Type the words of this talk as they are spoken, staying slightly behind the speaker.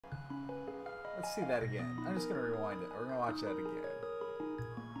Let's see that again. I'm just gonna rewind it. We're gonna watch that again.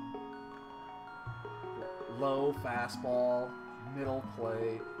 Low fastball, middle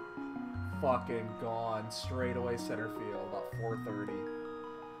plate, fucking gone. Straightaway center field, about 430.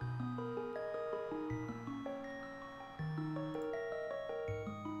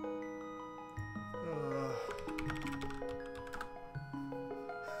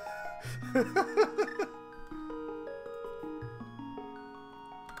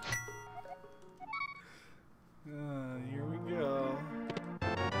 Here we go.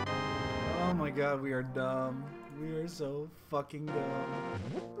 Oh my god, we are dumb. We are so fucking dumb.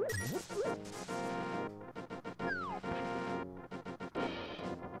 I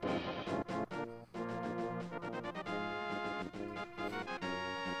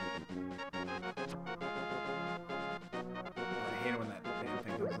hate it when that damn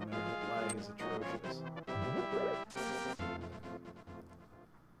thing goes in there. The lag is atrocious.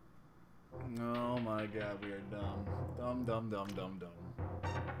 Oh my god, we are dumb. Dumb, dumb, dumb, dumb, dumb.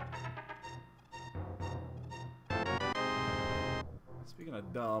 Speaking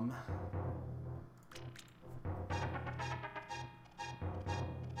of dumb...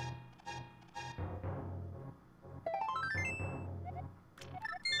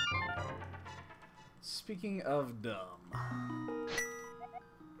 Speaking of dumb...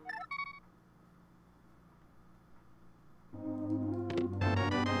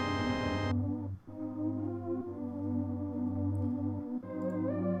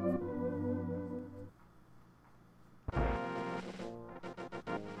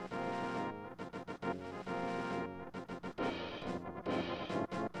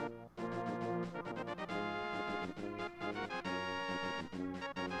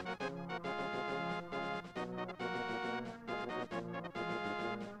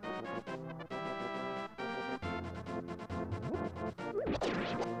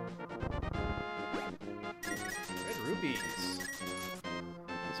 Rupees.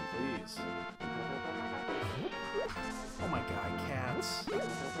 Yes, please. Oh my god, cats. God.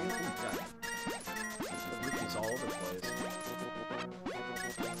 Rupees all over the place.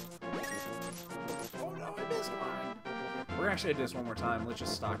 Oh no, I missed mine. We're actually gonna do this one more time. Let's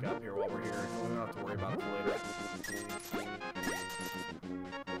just stock up here while we're here. We don't have to worry about it for later.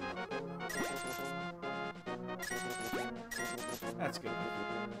 That's good.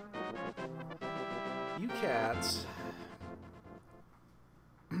 You cats.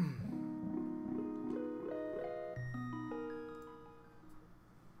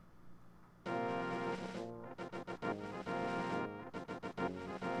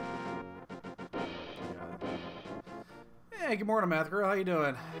 Hey, good morning, Math Girl. How you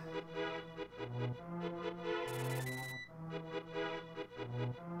doing?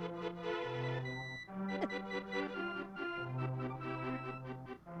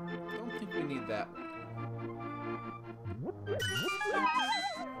 Don't think we need that one.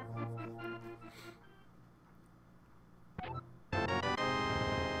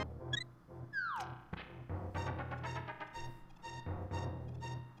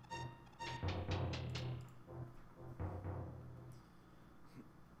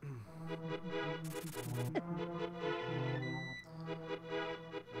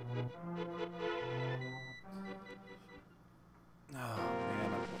 Oh,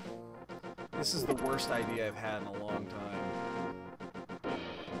 man. This is the worst idea I've had in a long time.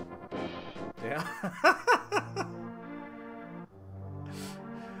 Yeah.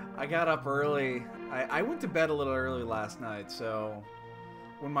 I got up early. I went to bed a little early last night, so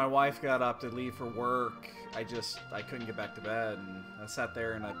when my wife got up to leave for work, I couldn't get back to bed, and I sat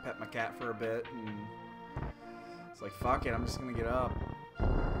there and I pet my cat for a bit, and it's like, fuck it, I'm just gonna get up.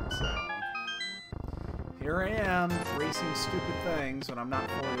 So here I am, racing stupid things when I'm not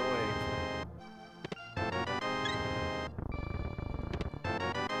fully awake.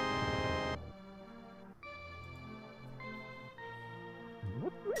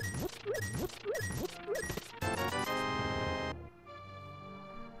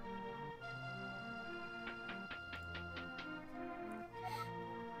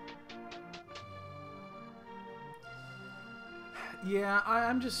 Yeah,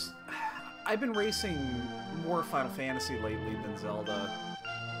 I've been racing more Final Fantasy lately than Zelda.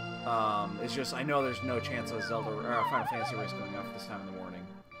 It's just, I know there's no chance of a Zelda or a Final Fantasy race going up this time in the morning.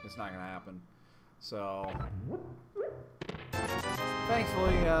 It's not gonna happen. So,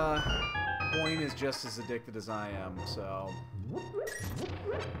 thankfully, Boyne is just as addicted as I am, so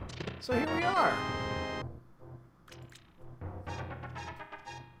here we are.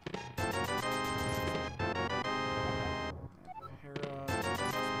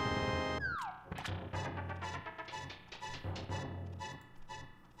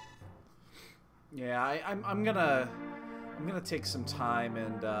 Yeah, I'm gonna take some time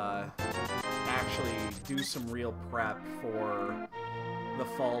and actually do some real prep for the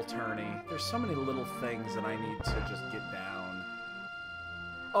fall tourney. There's so many little things that I need to just get down.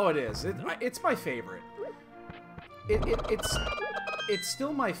 Oh, it is. It's my favorite. It's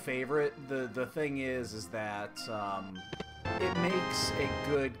still my favorite. The thing is that it makes a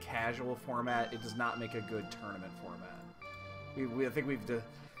good casual format. It does not make a good tournament format. I think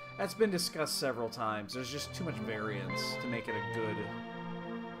that's been discussed several times. There's just too much variance to make it a good,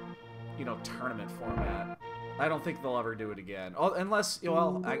 you know, tournament format. I don't think they'll ever do it again. Oh, unless,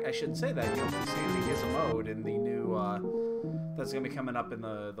 well, I shouldn't say that. You know, Keysanity is a mode in the new, that's going to be coming up in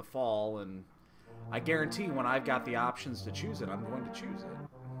the fall, and I guarantee when I've got the options to choose it, I'm going to choose it.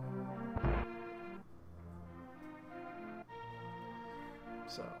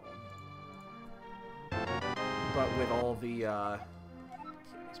 So. But with all the,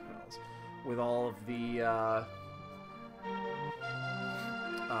 with all of the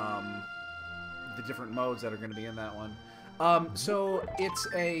different modes that are going to be in that one. So it's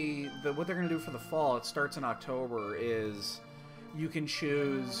what they're going to do for the fall, it starts in October, is you can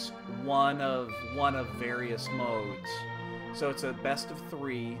choose one of various modes. So it's a best of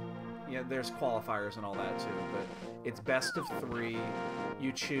 3. Yeah, there's qualifiers and all that too, but it's best of 3.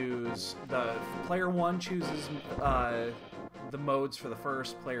 You choose, player 1 chooses the modes for the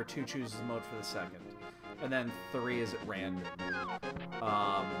first, player 2 chooses the mode for the second, and then 3 is at random.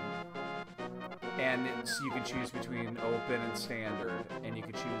 And you can choose between open and standard, and you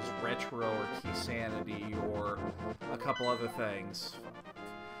can choose retro or Keysanity or a couple other things.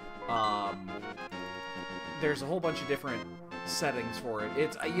 There's a whole bunch of different settings for it.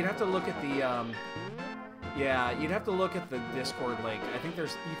 You'd have to look at the yeah, you'd have to look at the Discord link. I think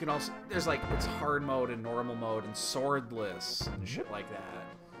there's like, it's hard mode and normal mode and swordless and shit like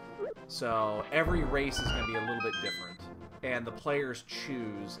that. So every race is going to be a little bit different, and the players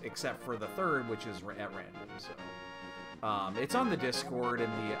choose, except for the third, which is at random. So it's on the Discord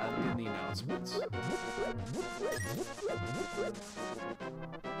and in the announcements.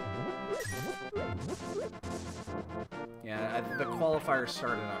 Yeah, the qualifiers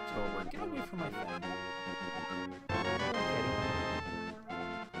start in October. Get away from my thing.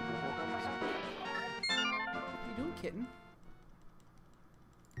 What you doing, kitten?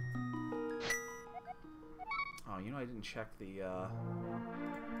 Oh, you know I didn't check the, oh,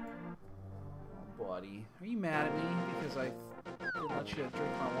 buddy. Are you mad at me because I didn't let you drink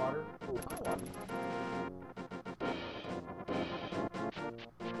my water?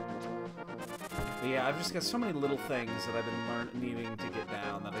 But yeah, I've just got so many little things that I've been needing to get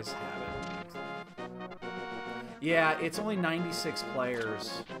down that I just haven't. Yeah, it's only 96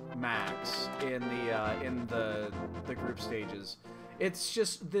 players max in the group stages. It's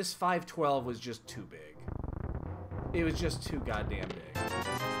just, this 512 was just too big. It was just too goddamn big.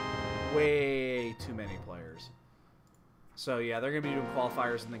 Way too many players. So yeah, they're gonna be doing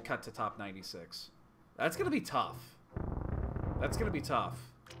qualifiers and then cut to top 96. That's gonna be tough. That's gonna be tough.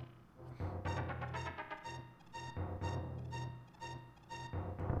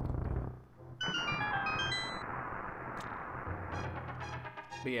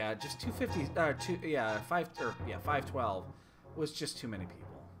 But yeah, just 250, yeah, 512 was just too many people.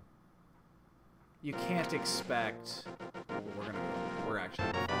 You can't expect, we're actually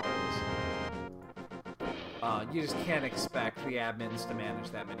gonna follow this. You just can't expect the admins to manage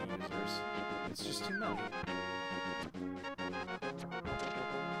that many users. It's just too many.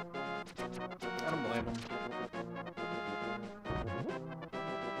 I don't blame them.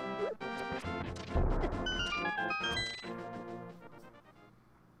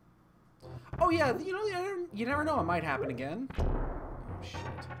 Oh yeah, you know, you never know, it might happen again. Oh shit.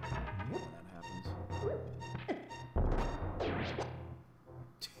 When that happens.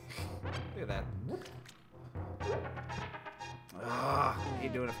 Look at that. Ah, I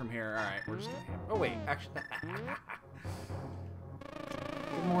hate doing it from here. Alright, we're just gonna... Oh wait, actually...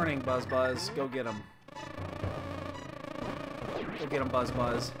 Good morning, Buzz Buzz. Go get him. Go get him, Buzz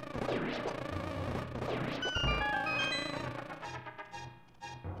Buzz.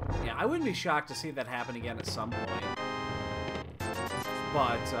 Yeah, I wouldn't be shocked to see that happen again at some point.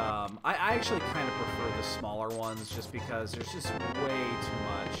 But I actually kind of prefer the smaller ones just because there's just way too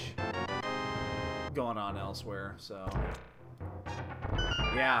much going on elsewhere, so...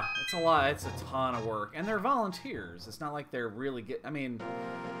 Yeah, it's a lot. It's a ton of work. And they're volunteers. It's not like they're really I mean,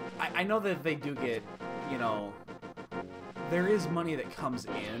 I know that they do get, you know... There is money that comes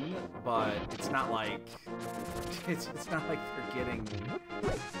in, but it's not like... It's not like they're getting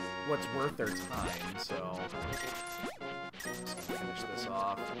what's worth their time, so... Just finish this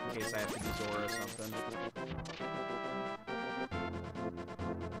off in case I have to do Zora or something.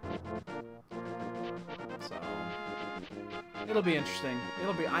 So it'll be interesting.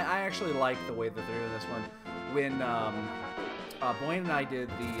 It'll be. I actually like the way that they're doing this one. When Boyne and I did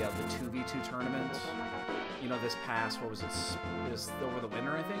the 2v2 tournament, you know, this past, what was it? This over the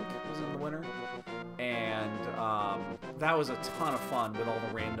winter, I think. Was it in the winter? And that was a ton of fun with all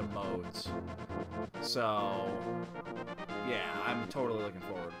the random modes. So yeah, I'm totally looking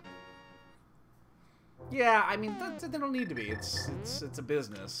forward. Yeah, I mean, they don't need to be. It's a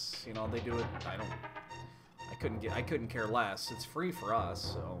business, you know. They do it. I couldn't care less. It's free for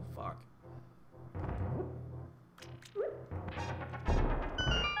us, so fuck.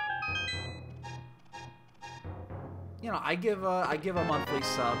 You know, I give a monthly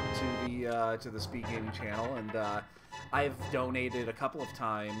sub to the Speed Gaming channel, and I've donated a couple of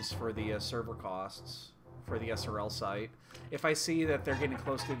times for the server costs for the SRL site. If I see that they're getting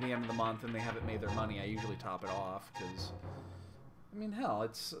close to the end of the month and they haven't made their money, I usually top it off, because, I mean, hell,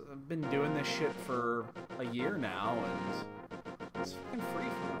 I've been doing this shit for a year now, and it's fucking free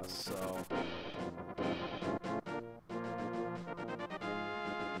for us, so.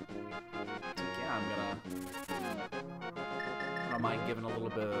 Yeah, I don't mind giving a little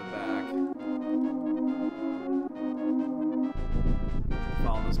bit of it back.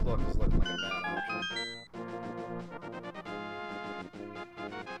 Following this book is looking like a bad option.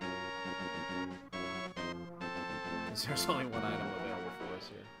 There's only one item available for us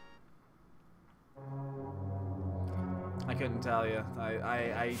here. I couldn't tell you.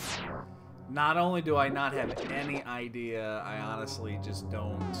 I not only do I not have any idea, I honestly just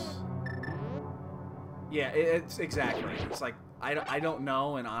don't. Yeah, it's exactly. It's like I don't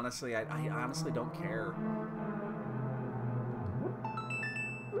know, and honestly, I honestly don't care.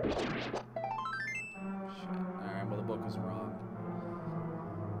 Alright, well, the book was wrong.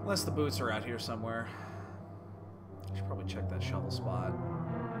 Unless the boots are out here somewhere. I should probably check that shovel spot.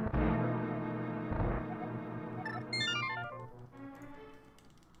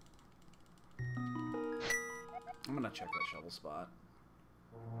 I'm gonna check that shovel spot.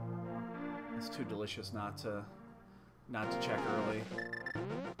 It's too delicious not to check early.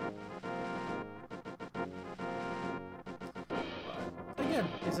 But again,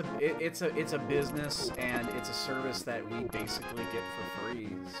 it's a business, and it's a service that we basically get for free.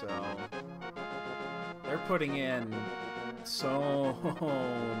 So they're putting in so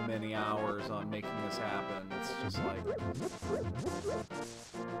many hours on making this happen. It's just like,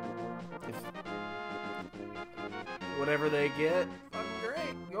 if whatever they get,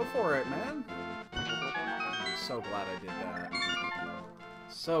 great, go for it, man. I'm so glad I did that.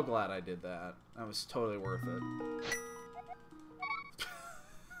 So glad I did that. That was totally worth it.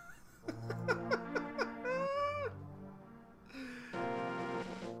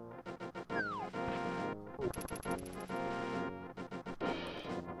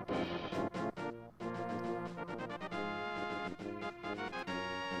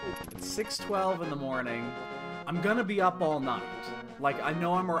 It's 6:12 in the morning. I'm gonna be up all night. Like, I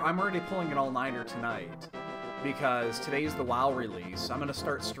know I'm already pulling an all-nighter tonight, because today's the WoW release. I'm gonna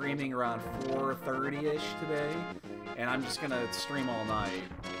start streaming around 4:30-ish today, and I'm just gonna stream all night,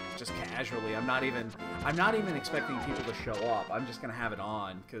 just casually. I'm not even expecting people to show up. I'm just gonna have it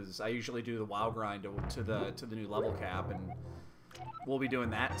on, because I usually do the WoW grind to the new level cap, and we'll be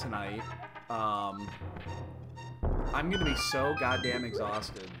doing that tonight. I'm gonna be so goddamn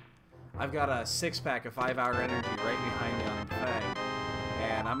exhausted. I've got a 6-pack of 5-hour energy right behind me on the thing,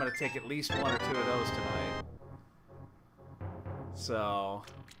 and I'm gonna take at least 1 or 2 of those tonight. So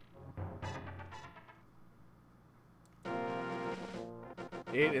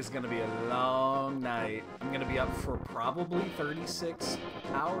it is gonna be a long night. I'm gonna be up for probably 36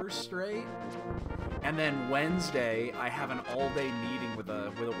 hours straight, and then Wednesday I have an all-day meeting with a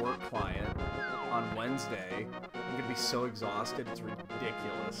work client on Wednesday. I'm gonna be so exhausted, it's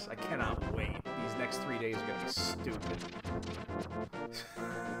ridiculous. I cannot wait. These next 3 days are gonna be stupid.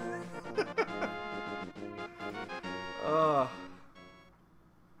 I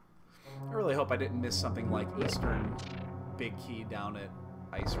really hope I didn't miss something like Eastern Big Key down at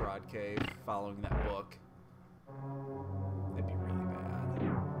Ice Rod Cave following that book. That'd be really bad.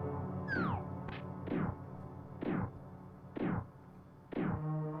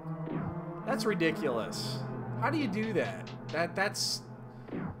 That's ridiculous. How do you do that? That's...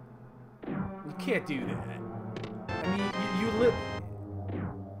 You can't do that. I mean, you live...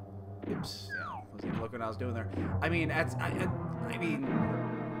 Oops. Yeah, wasn't even looking what I was doing there. I mean, that's... I mean,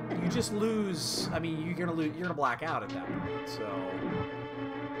 you just lose... I mean, you're gonna black out at that point, so...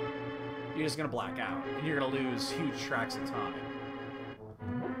 you're just gonna black out, and you're gonna lose huge tracts of time.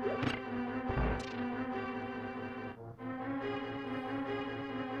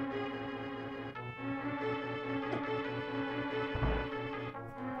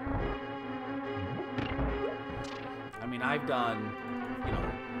 I mean, I've done, you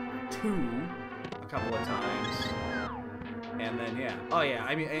know, 2 a couple of times, and then yeah, oh yeah,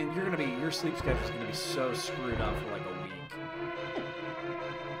 I mean, and your sleep schedule's gonna be so screwed up for like a week.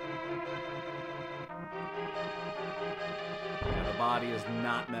 Yeah, the body is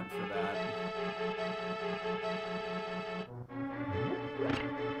not meant for that.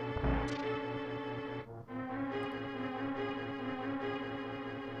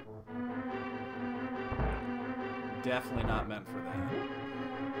 Definitely not meant for that.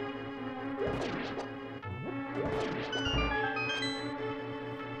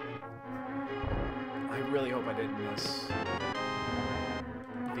 I really hope I didn't miss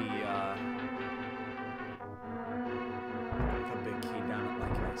the big key down at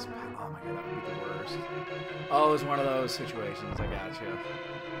like ice. Oh my god, that would be the worst. Oh, it was one of those situations. I got you.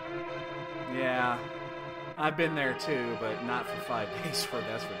 Yeah, I've been there too, but not for 5 days.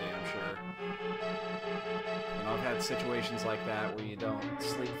 That's for damn sure. You know, I've had situations like that where you don't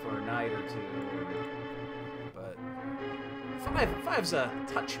sleep for a night or 2, but 5's a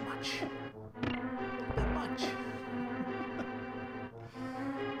touch much. A bit much.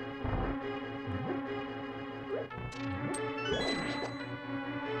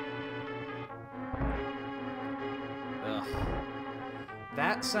 Ugh.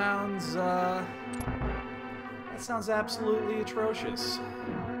 That sounds absolutely atrocious.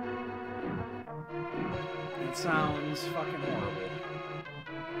 It sounds fucking horrible.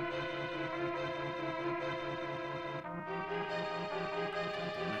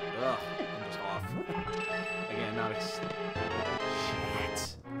 Ugh, I'm just off. Again, not shit.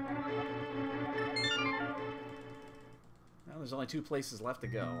 Well, there's only 2 places left to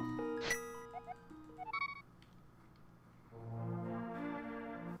go.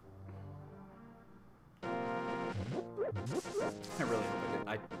 I really hope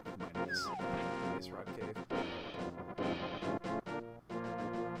I might miss Rock Cave.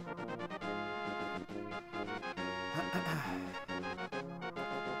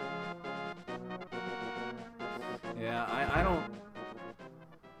 Yeah, I don't...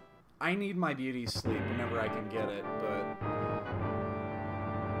 I need my beauty sleep whenever I can get it, but...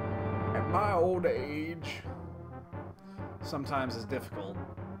 at my old age... sometimes it's difficult.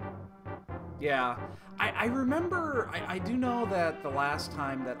 Yeah, I remember... I do know that the last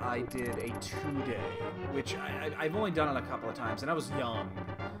time that I did a 2-day, which I've only done it a couple of times, and I was young.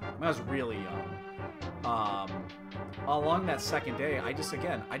 I was really young. Along that 2nd day, I just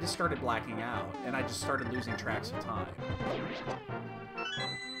started blacking out, and I just started losing tracks of time.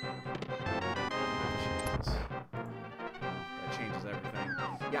 That changes everything.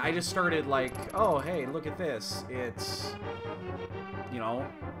 Yeah, I just started like, oh, hey, look at this. It's, you know,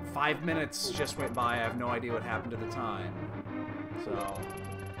 5 minutes just went by. I have no idea what happened to the time. So,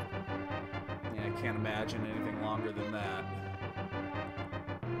 yeah, I can't imagine anything longer than that.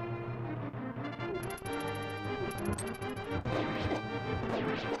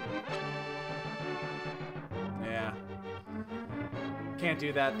 Yeah. Can't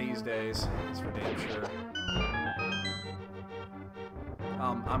do that these days. That's for damn sure.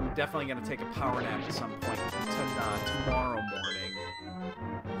 I'm definitely going to take a power nap at some point tomorrow morning.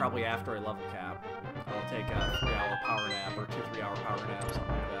 Probably after I level cap. I'll take a 3-hour power nap or 2 3-hour power nap, something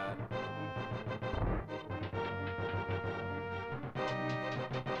like that.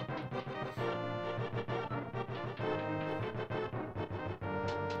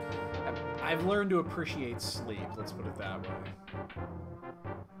 I've learned to appreciate sleep, let's put it that way.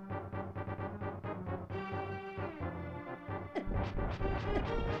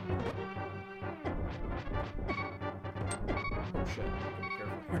 Oh shit, be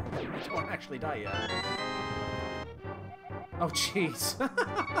careful. I don't actually die yet. Oh jeez.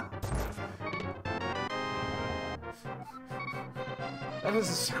 That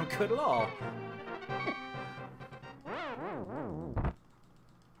doesn't sound good at all.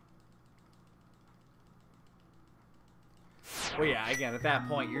 Well, yeah. Again, at that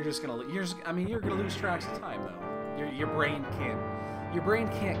point, you're gonna lose tracks of time, though. Your brain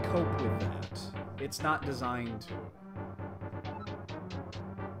can't cope with that. It's not designed to.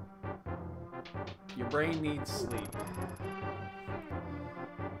 Your brain needs sleep.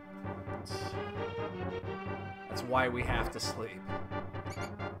 That's why we have to sleep.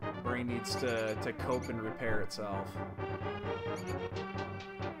 The brain needs to cope and repair itself.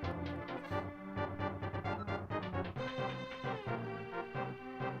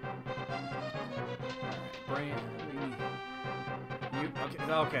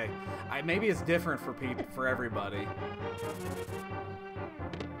 Okay. Maybe it's different for people, for everybody.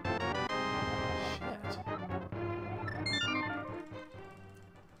 Shit.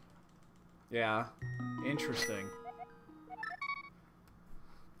 Yeah. Interesting.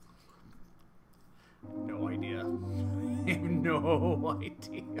 No idea. I have no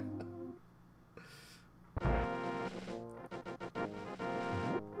idea.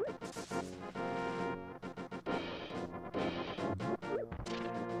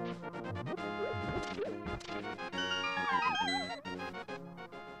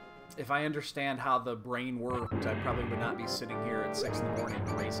 If I understand how the brain worked, I probably would not be sitting here at 6 in the morning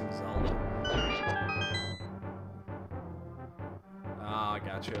racing Zelda. Ah,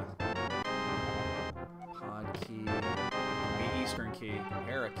 gotcha. Pod key. The Eastern key.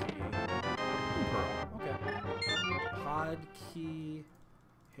 Hera key. Moon Pearl. Okay. Pod key.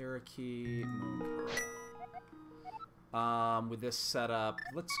 Hera key. Moon Pearl. With this setup,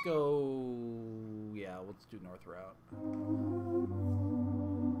 let's go... Yeah, let's do North Route.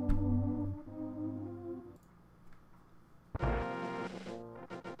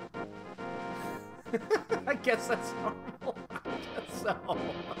 I guess that's normal. I guess so.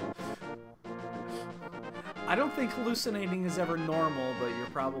 I don't think hallucinating is ever normal, but you're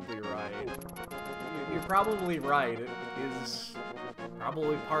probably right. You're probably right. It is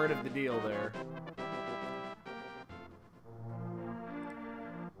probably part of the deal there.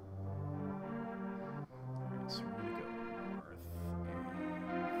 So we're gonna go north and through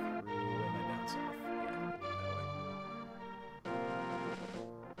and then down south.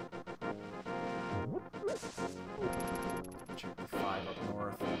 Yeah, check the 5 up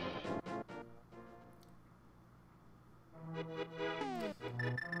north.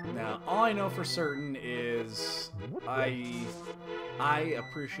 Now, all I know for certain is I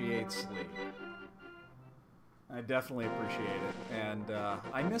appreciate sleep. I definitely appreciate it, and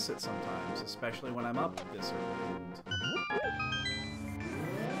I miss it sometimes, especially when I'm up this early.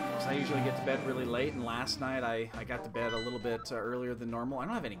 Because I usually get to bed really late, and last night I got to bed a little bit earlier than normal. I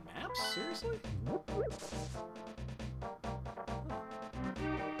don't have any maps? Seriously?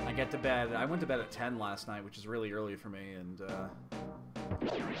 I get to bed. I went to bed at 10 last night, which is really early for me, and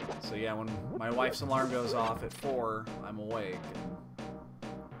so yeah, when my wife's alarm goes off at 4, I'm awake.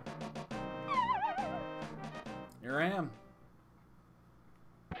 And here I am.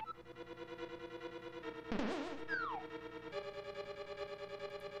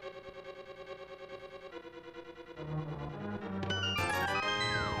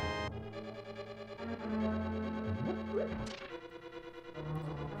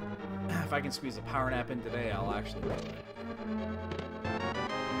 If I can squeeze a power nap in today, I'll actually do it.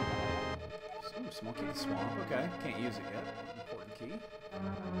 Ooh, Smoky the Swamp. Okay, can't use it yet. Important key.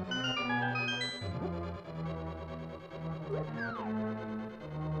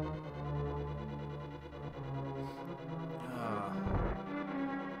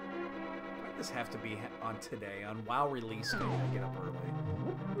 Why does this have to be on today? On WoW release day, I get up early.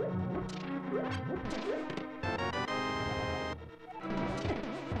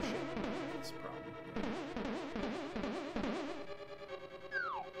 That's a problem.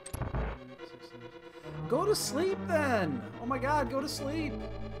 Go to sleep then! Oh my god, go to sleep!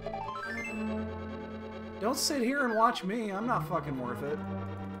 Don't sit here and watch me. I'm not fucking worth it.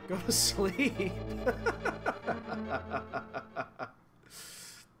 Go to sleep.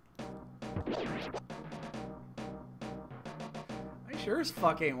 I sure as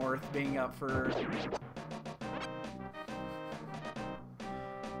fuck ain't worth being up for...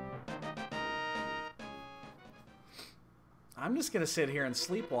 I'm just gonna sit here and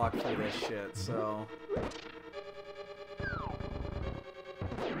sleepwalk through this shit, so... Gotta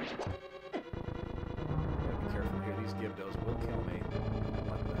be careful here, these Gibdos will kill me.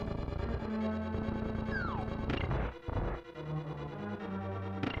 Like that.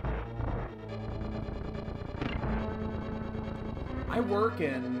 I work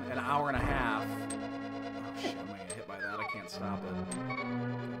in an hour and a half. Oh shit, I'm gonna get hit by that, I can't stop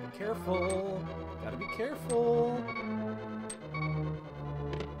it. Be careful! Gotta be careful!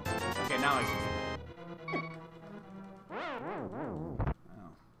 Okay, now I can. Oh.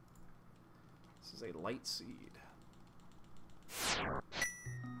 This is a light seed. It's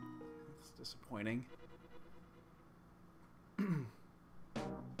disappointing.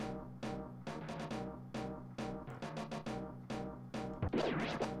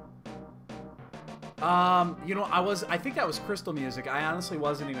 You know, I think that was crystal music. I honestly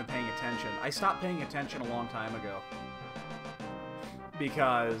wasn't even paying attention. I stopped paying attention a long time ago.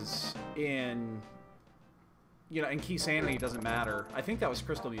 Because in you know, and Keysanity doesn't matter. I think that was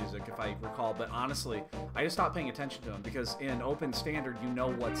Crystal Music, if I recall, but honestly, I just stopped paying attention to them, because in open standard, you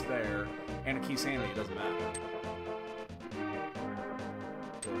know what's there, and in Keysanity, it doesn't matter.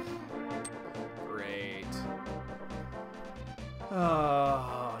 Great.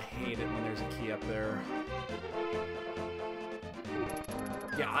 Oh, I hate it when there's a key up there.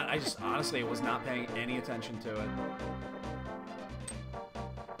 Yeah, I just, honestly, was not paying any attention to it.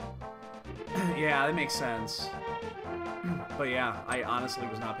 Yeah, that makes sense. But yeah, I honestly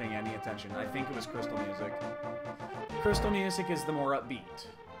was not paying any attention. I think it was Crystal Music. Crystal Music is the more upbeat.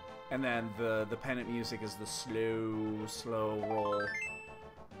 And then the Pennant Music is the slow roll.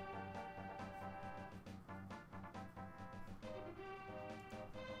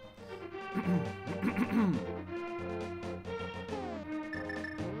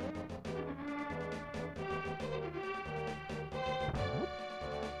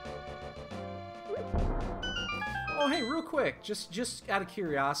 Oh, hey, real quick, just out of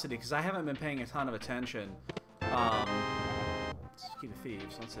curiosity, because I haven't been paying a ton of attention. Key to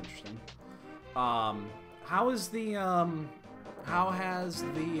Thieves, that's interesting. How has the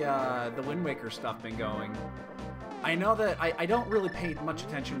Wind Waker stuff been going? I know that I don't really pay much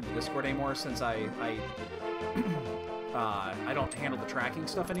attention to the Discord anymore, since I don't handle the tracking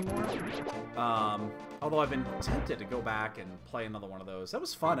stuff anymore. Although I've been tempted to go back and play another one of those. That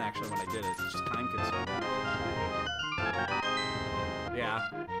was fun, actually, when I did it. It's just time-consuming. Yeah.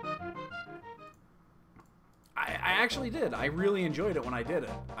 I actually did. I really enjoyed it when I did it.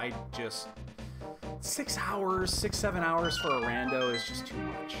 I just... 6 hours, 7 hours for a rando is just too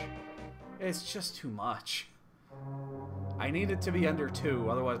much. It's just too much. I need it to be under 2,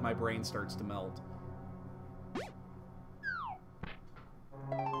 otherwise my brain starts to melt.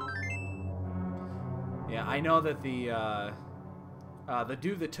 Yeah, I know that the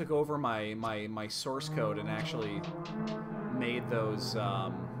dude that took over my source code and actually made those,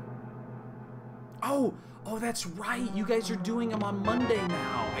 Oh, that's right! You guys are doing them on Monday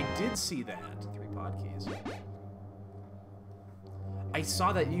now! I did see that. 3 pod keys. I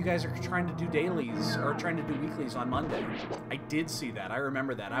saw that you guys are trying to do dailies, or trying to do weeklies on Monday. I did see that. I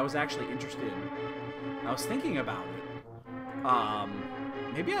remember that. I was actually interested. I was thinking about it.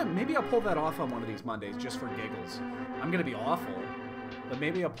 Maybe I'll pull that off on one of these Mondays, just for giggles. I'm gonna be awful, but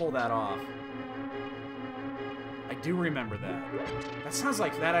maybe I'll pull that off. I do remember that.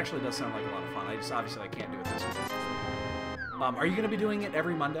 That actually does sound like a lot of fun. Obviously I can't do it this week. Are you gonna be doing it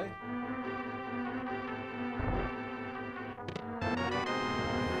every Monday?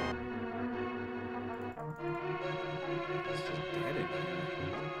 It's just dead in here.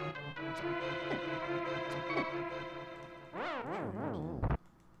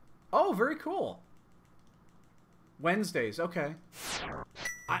 Oh, very cool. Wednesdays, okay.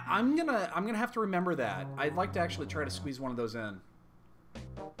 I'm gonna have to remember that. I'd like to actually try to squeeze one of those in.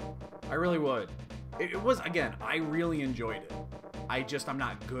 I really would. It was, again, I really enjoyed it. I'm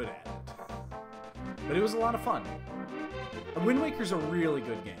not good at it. But it was a lot of fun. Wind Waker's a really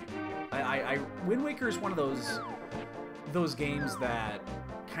good game. Wind Waker is one of those games that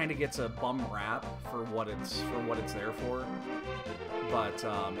kind of gets a bum rap for what it's there for. But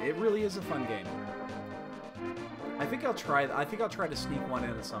it really is a fun game. I think I'll try to sneak one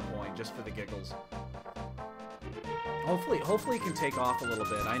in at some point, just for the giggles. Hopefully it can take off a little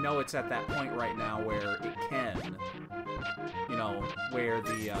bit. I know it's at that point right now where it can. You know, where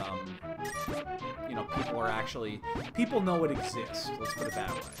the, you know, people know it exists. Let's put it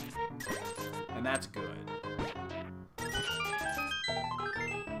that way. And that's good.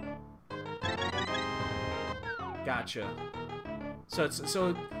 Gotcha.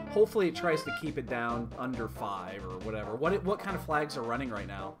 So hopefully it tries to keep it down under 5 or whatever. What kind of flags are running right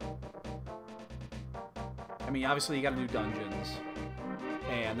now? I mean, obviously you got to do dungeons,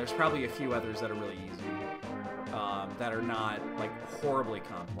 and there's probably a few others that are really easy, that are not like horribly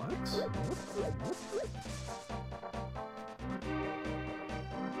complex.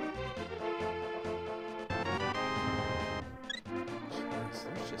 Jeez,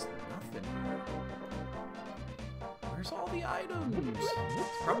 there's just nothing here. Where's all the items? It's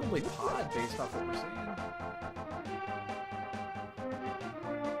probably pod based off what we're seeing.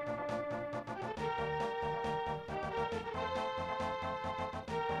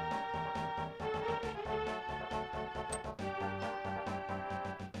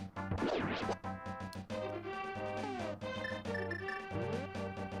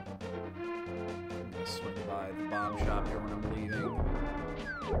 I'm gonna swing by the bomb shop here when I'm leaving.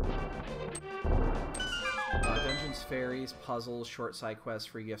 Dungeons, fairies, puzzles, short side quests,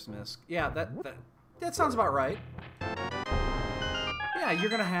 free gifts, misc. Yeah, that sounds about right. yeah,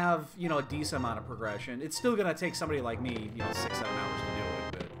 you're gonna have, you know, a decent amount of progression. It's still gonna take somebody like me, you know, 6-7 hours to do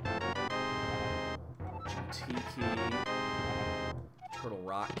it, but GT key, Turtle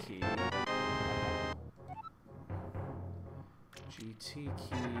Rock key, GT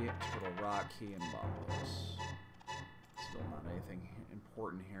key, Turtle Rock key, and bombs. Still not anything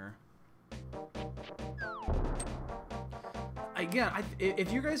important here. Again,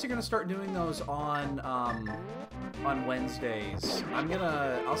 if you guys are gonna start doing those on Wednesdays,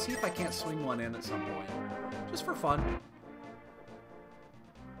 I'll see if I can't swing one in at some point, just for fun.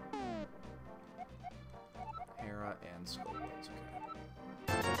 Hera and Skull Blades.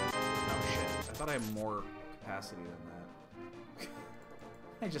 Okay. Oh shit! I thought I had more capacity than that.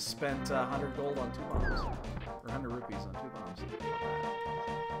 I just spent 100 gold on 2 bombs, or 100 rupees on 2 bombs.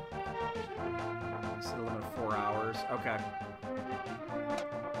 Set a limit of 4 hours. Okay.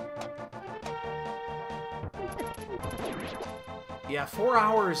 Yeah, 4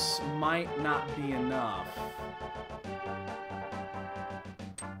 hours might not be enough.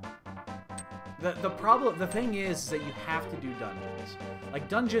 The thing is that you have to do dungeons. Like,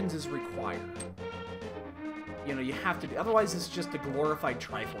 dungeons is required. You know, you have to do, otherwise it's just a glorified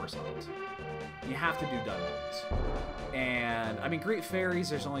Triforce hunt. You have to do dungeons. And, I mean, Great Fairies,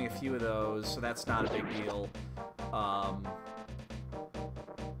 there's only a few of those, so that's not a big deal.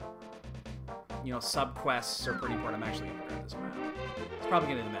 You know, sub-quests are pretty important. I'm actually going to grab this map. It's probably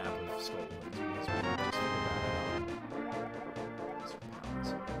going to be the map of Skull Blades, because we just figured that out.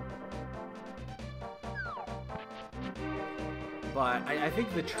 But I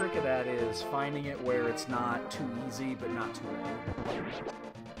think the trick of that is finding it where it's not too easy, but not too long.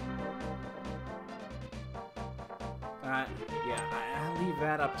 Yeah, I leave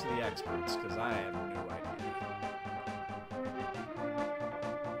that up to the experts, because I have no idea.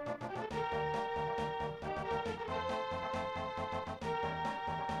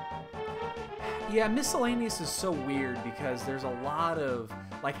 Yeah, miscellaneous is so weird, because there's a lot of,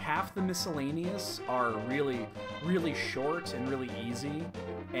 like, half the miscellaneous are really, really short and really easy,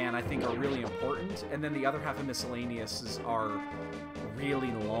 and I think are really important, and then the other half of miscellaneous are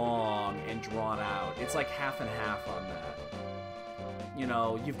really long and drawn out. It's like half and half on that. You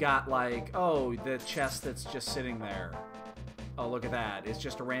know, you've got, like, oh, the chest that's just sitting there. Oh, look at that. It's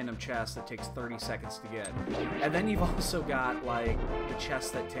just a random chest that takes 30 seconds to get. And then you've also got, like, the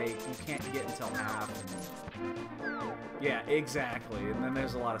chests that you can't get until half. And, yeah, exactly. And then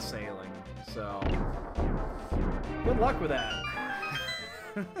there's a lot of sailing. So, good luck with that.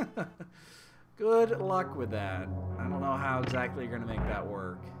 Good luck with that. I don't know how exactly you're going to make that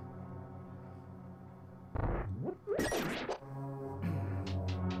work.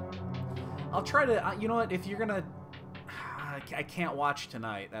 I'll try to, you know what, if you're going to, I can't watch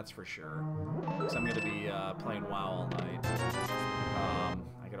tonight, that's for sure. Because I'm going to be playing WoW all night.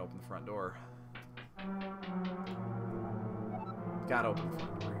 I gotta open the front door. Gotta open the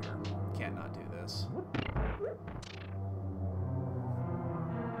front door here. Can't not do this.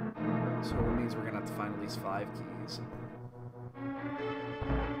 So it means we're going to have to find at least 5 keys.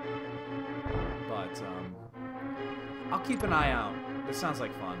 But, I'll keep an eye out. This sounds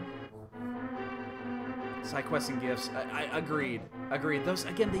like fun. Side quests and gifts. I agreed. Agreed. Those,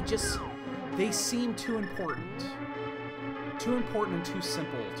 again, they seem too important. Too important and too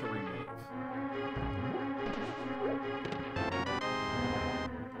simple to remove.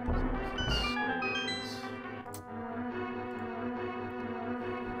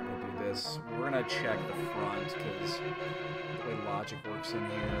 We're gonna check the front because the way logic works in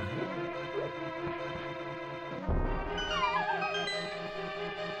here.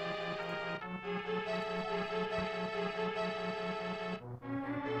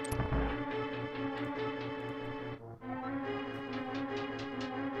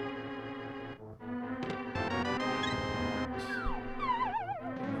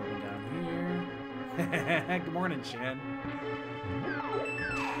 Moving down here. Good morning, Shen.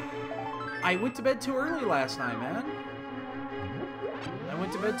 I went to bed too early last night, man. I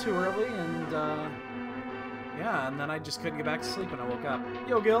went to bed too early, and, yeah, and then I just couldn't get back to sleep when I woke up.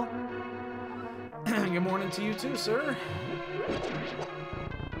 Yo, Gil. Good morning to you, too, sir.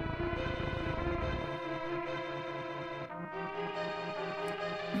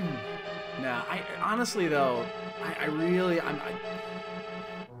 Nah, honestly, though,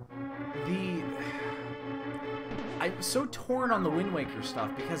 I'm so torn on the Wind Waker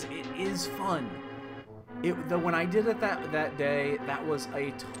stuff because it is fun. When I did it that day, that was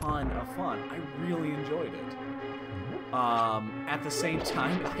a ton of fun. I really enjoyed it. At the same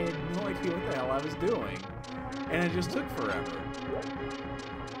time, I had no idea what the hell I was doing, and it just took forever.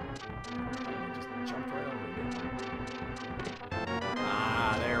 I just jumped right over it.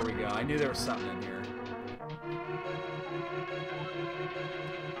 I knew there was something in here.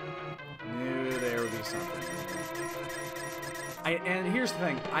 Knew there would be something. And here's the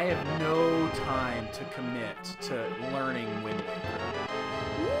thing, I have no time to commit to learning Wind Waker.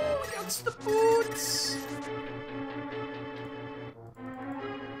 Ooh, we got the boots!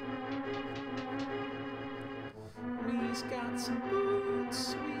 We's got some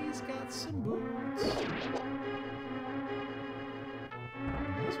boots, we's got some boots.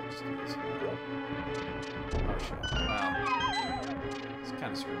 Oh shit, wow. It's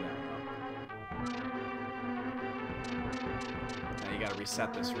kind of screwed that one up. Now you gotta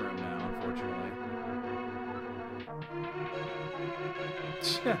reset this room now, unfortunately.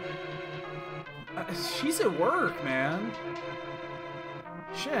 She's at work, man.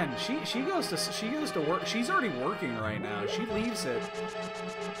 Shen, she goes to work. She's already working right now. She leaves it.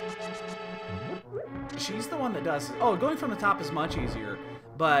 She's the one that does it. Oh, going from the top is much easier,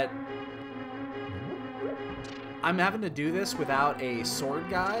 but I'm having to do this without a sword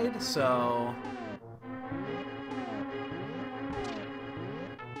guide, so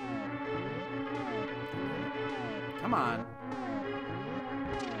come on.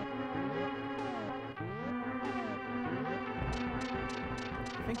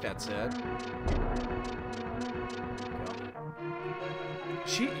 I think that's it.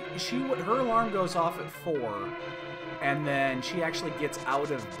 Her alarm goes off at 4, and then she actually gets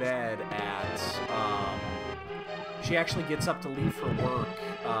out of bed at, she actually gets up to leave for work,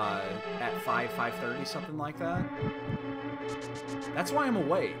 at 5:30, something like that. That's why I'm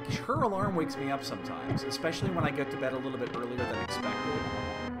awake. Her alarm wakes me up sometimes, especially when I get to bed a little bit earlier than expected.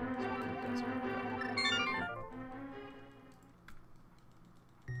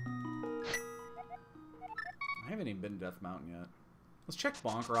 I haven't even been to Death Mountain yet. Let's check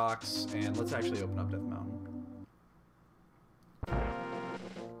Bonk Rocks, and let's actually open up Death Mountain.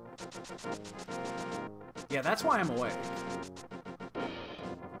 Yeah, that's why I'm awake.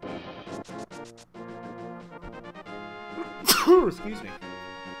 Excuse me.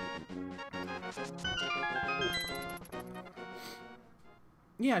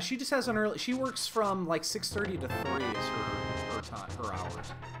 Yeah, she just has an early... She works from, like, 6:30 to 3 is her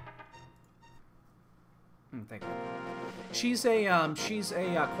hours. Thank you. She's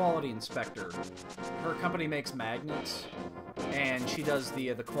a quality inspector. Her company makes magnets, and she does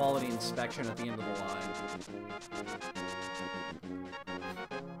the quality inspection at the end of the line.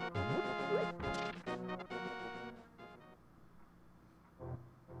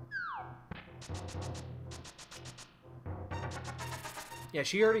 Yeah,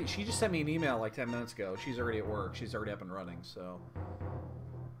 she just sent me an email like 10 minutes ago. She's already at work. She's already up and running, so...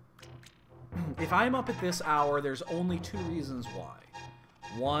 If I'm up at this hour, there's only 2 reasons why.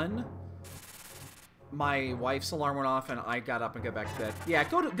 One, my wife's alarm went off and I got up and got back to bed. Yeah,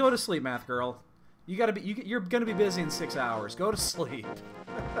 go to sleep, math girl. You're gonna be busy in 6 hours. Go to sleep.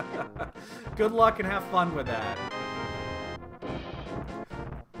 Good luck and have fun with that.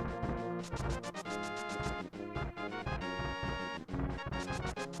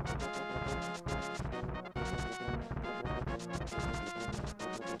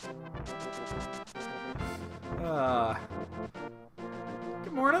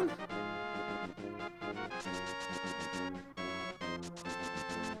 Good morning.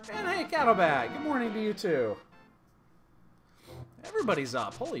 And hey, Cattlebag, good morning to you too. Everybody's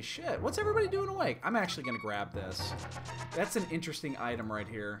up. Holy shit. What's everybody doing awake? I'm actually going to grab this. That's an interesting item right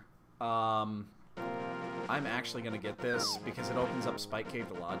here. I'm actually going to get this because it opens up Spike Cave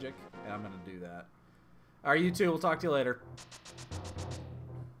to Logic, and I'm going to do that. All right, you two. We'll talk to you later.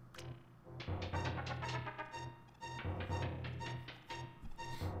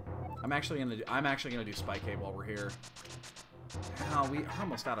 I'm actually gonna do Spike Cave while we're here. Oh, we're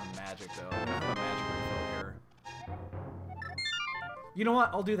almost out of magic though. We don't have a magic refill here. You know what?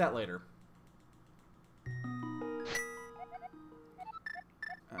 I'll do that later.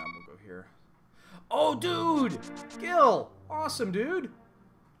 We'll go here. Oh, dude! Gil! Awesome, dude!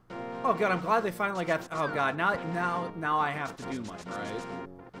 Oh god, I'm glad they finally got... Oh god, now I have to do mine, right?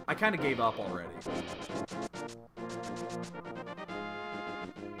 I kind of gave up already.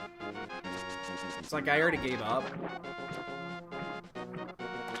 It's like I already gave up.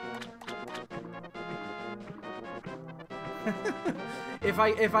 If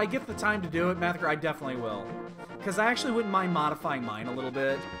I get the time to do it, Mathker, I definitely will. Because I actually wouldn't mind modifying mine a little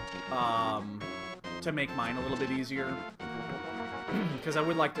bit. To make mine a little bit easier. Because I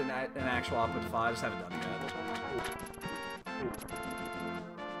would like to, an actual output 5. I just haven't done it yet.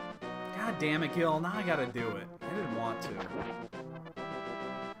 God damn it, Gil. Now I gotta do it. I didn't want to.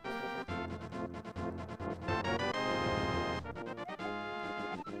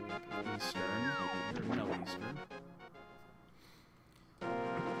 Eastern.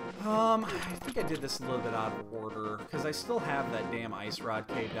 I think I did this a little bit out of order, because I still have that damn ice rod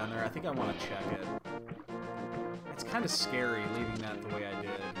cave down there. I think I want to check it. It's kind of scary leaving that the way I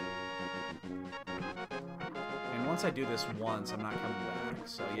did. And once I do this once, I'm not coming back.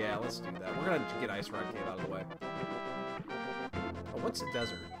 So yeah, let's do that. We're going to get ice rod cave out of the way. Oh, what's a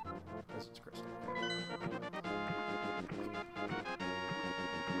desert? Desert's crystal.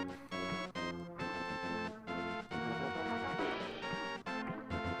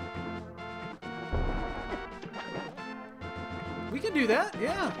 We can do that,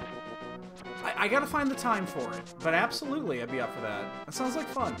 yeah. I gotta find the time for it, but absolutely, I'd be up for that. That sounds like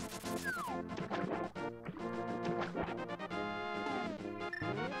fun.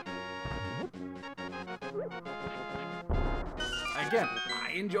 Again,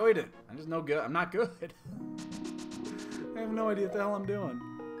 I enjoyed it. I'm just no good. I'm not good. I have no idea what the hell I'm doing.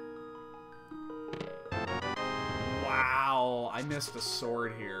 Wow, I missed a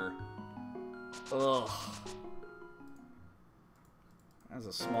sword here. Ugh. That's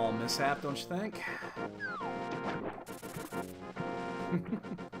a small mishap, don't you think?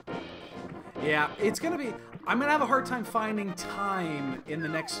 Yeah, it's gonna be... I'm gonna have a hard time finding time in the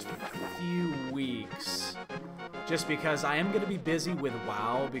next few weeks. Just because I am gonna be busy with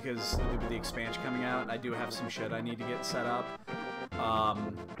WoW, because with the expansion coming out, I do have some shit I need to get set up.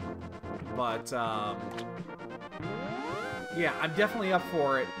 Yeah, I'm definitely up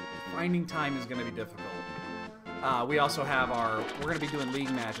for it. Finding time is gonna be difficult. We also have we're going to be doing league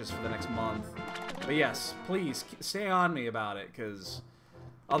matches for the next month. But yes, please, stay on me about it, because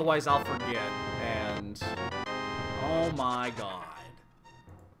otherwise I'll forget, and oh my god.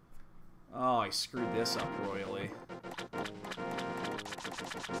 Oh, I screwed this up royally.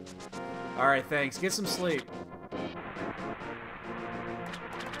 Alright, thanks. Get some sleep.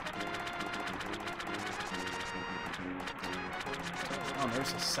 Oh,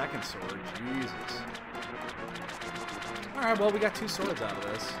 there's a second sword. Jesus. Alright, well, we got 2 swords out of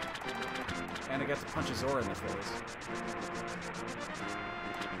this. And I got to punch a Zora in the face.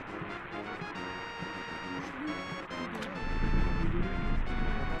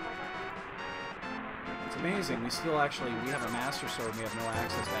 It's amazing. We still actually... We have a Master Sword and we have no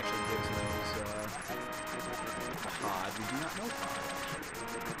access to actually give those, pod. We do not know pod.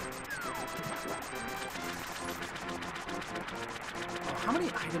 Oh, how many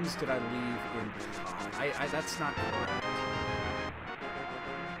items did I leave in pod? That's not correct.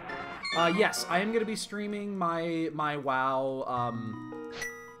 Yes, I am going to be streaming my WoW.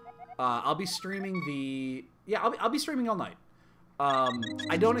 I'll be streaming the... Yeah, I'll be streaming all night.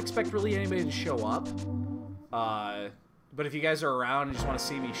 I don't expect really anybody to show up. But if you guys are around and just want to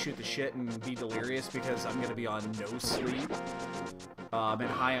see me shoot the shit and be delirious because I'm going to be on no sleep, and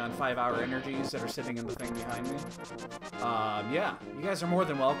high on 5-hour energies that are sitting in the thing behind me, yeah, you guys are more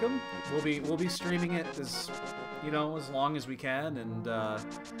than welcome. We'll be streaming it as, you know, as long as we can, and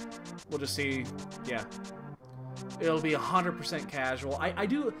we'll just see. Yeah, it'll be 100% casual. I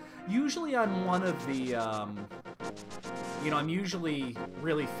do usually on one of the you know, I'm usually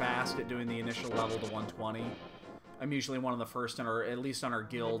really fast at doing the initial level to 120. I'm usually one of the first, or at least on our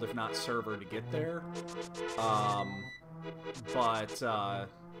guild, if not server, to get there. But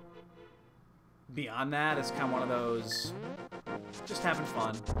beyond that, it's kind of one of those, just having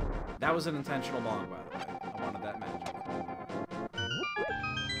fun. That was an intentional bong, by the way. I wanted that magic.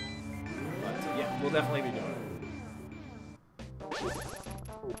 But yeah, we'll definitely be doing it.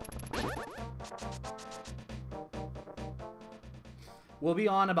 We'll be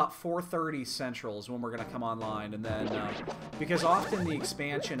on about 4:30 Central is when we're going to come online, and then because often the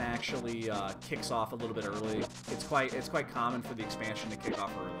expansion actually kicks off a little bit early. It's quite common for the expansion to kick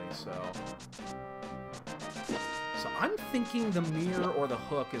off early, so I'm thinking the mirror or the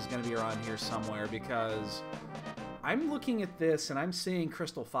hook is going to be around here somewhere, because I'm looking at this and I'm seeing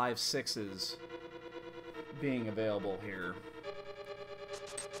Crystal 5/6s being available here.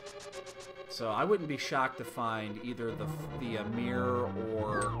 So I wouldn't be shocked to find either the mirror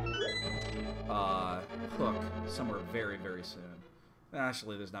or hook somewhere very, very soon.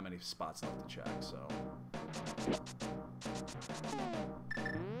 Actually, there's not many spots left to check, so...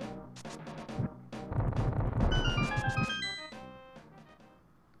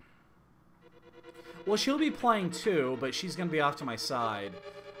 Well, she'll be playing too, but she's going to be off to my side.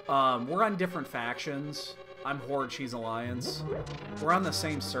 We're on different factions. I'm Horde, she's Alliance. We're on the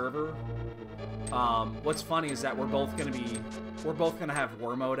same server. What's funny is that we're both gonna have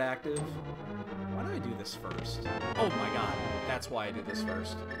war mode active. Why do I do this first? Oh my god, that's why I did this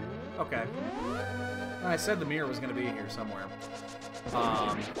first. Okay. I said the mirror was gonna be here somewhere.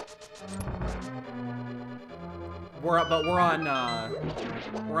 we're on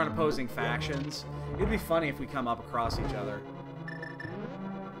opposing factions. It'd be funny if we come up across each other.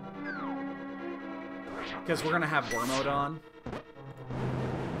 Because we're gonna have war mode on.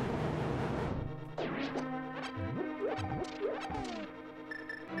 I'm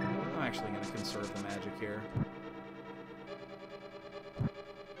actually gonna conserve the magic here.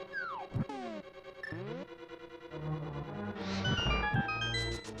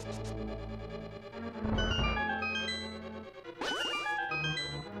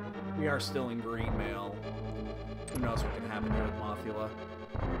 We are still in green mail. Who knows what can happen here with Mothula.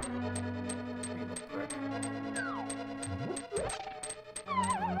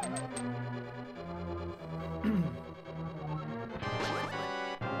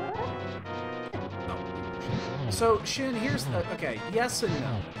 So, Shin, here's the... Okay, yes and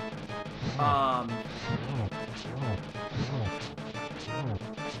no.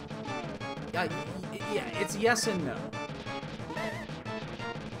 Yeah, it's yes and no.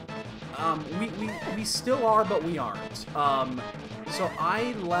 We still are, but we aren't. So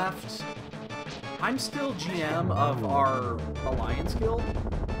I left... I'm still GM of our Alliance Guild.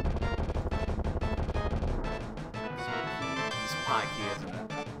 It's Pi Key, isn't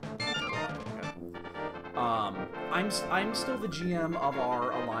it? Okay. I'm still the GM of our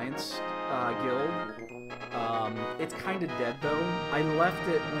Alliance Guild. It's kind of dead, though. I left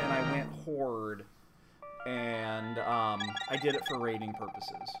it when I went Horde, and I did it for raiding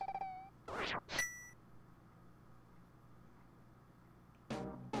purposes.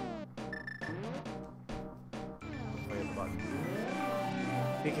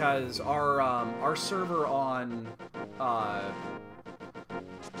 Because our server on our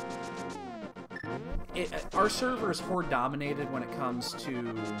server is Horde dominated when it comes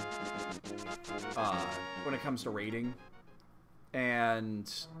to raiding,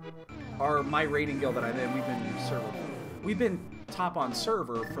 and my raiding guild that I'm in, we've been top on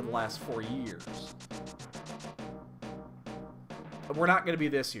server for the last 4 years. We're not going to be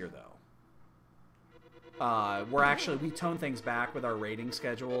this year, though. We tone things back with our raiding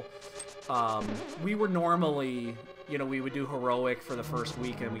schedule. We were normally, we would do heroic for the first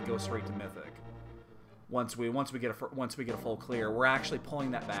week and we'd go straight to mythic. Once we get a full clear, we're actually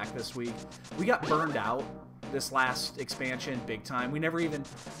pulling that back this week. We got burned out this last expansion big time. We never even...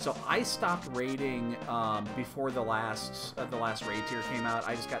 So I stopped raiding before the last raid tier came out.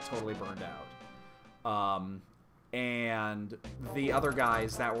 I just got totally burned out. And the other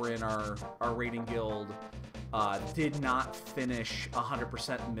guys that were in our raiding guild did not finish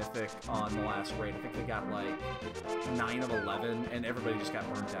 100% mythic on the last raid. I think they got like 9 of 11, and everybody just got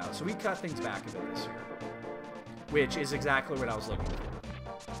burnt out. So we cut things back a bit this year, which is exactly what I was looking for.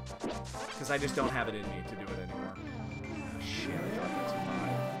 Because I just don't have it in me to do it anymore. Oh, shit, I dropped that too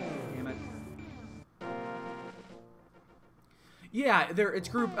high. Damn it. Yeah, it's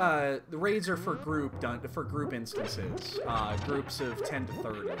group. The raids are for group instances. Groups of 10 to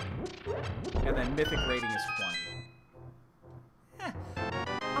 30, and then mythic rating is 20.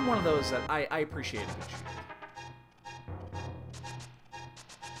 I'm one of those that I appreciate a good shield.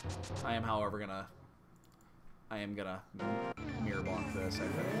 I am, however, gonna mirror bonk this, I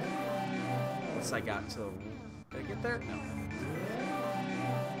think. Unless I got to... Did I get there? No.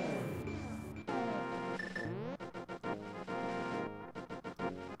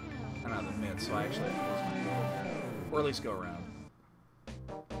 I'm out of the mid, so I actually have to lose my goal here. Or at least go around.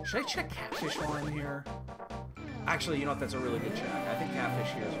 Should I check Catfish more in here? Actually, you know what? That's a really good check. I think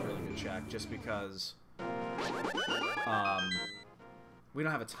Catfish here is a really good check, just because... we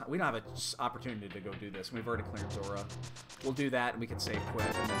don't have an opportunity to go do this. We've already cleared Zora. We'll do that, and we can save quit,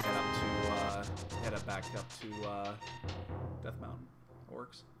 and then head back up to Death Mountain. That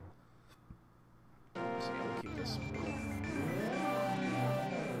works. So yeah, we'll keep this.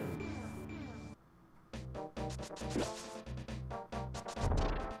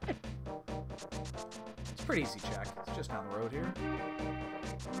 It's a pretty easy check. It's just down the road here.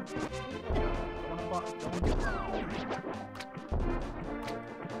 Don't get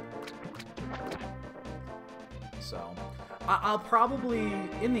So, I'll probably,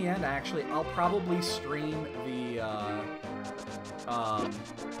 in the end, actually, I'll probably stream the,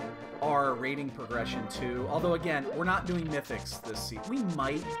 our rating progression too. Although, again, we're not doing mythics this season.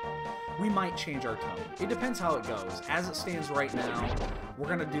 We might change our tone. It depends how it goes. As it stands right now, we're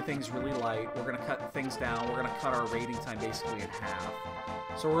going to do things really light. We're going to cut things down. We're going to cut our rating time basically in half.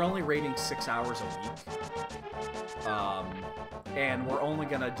 So we're only rating 6 hours a week. And we're only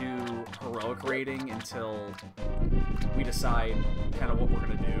going to do heroic rating until we decide kind of what we're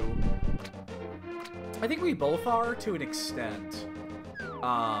going to do. I think we both are to an extent.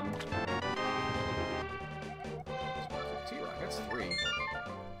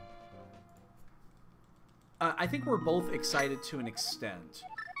 I think we're both excited to an extent.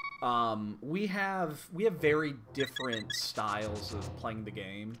 We have very different styles of playing the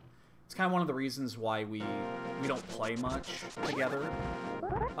game. It's kind of one of the reasons why we don't play much together.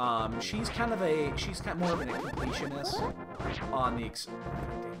 She's kind of more of an completionist on the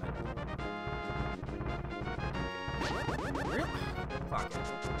Really? Fuck it.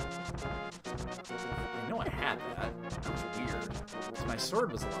 I know I had that. That was weird. Because my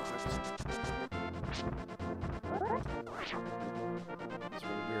sword was locked. It's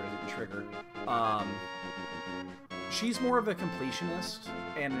really weird, I didn't trigger. She's more of a completionist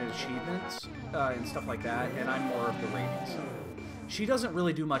and an achievement and stuff like that, and I'm more of the ratings. She doesn't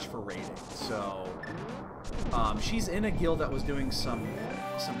really do much for rating, so she's in a guild that was doing some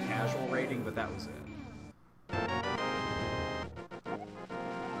casual rating, but that was it.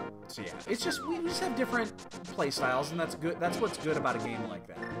 So yeah, it's just we just have different play styles, and that's good. That's what's good about a game like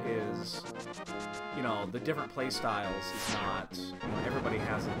that is, you know, the different play styles is not, you know, everybody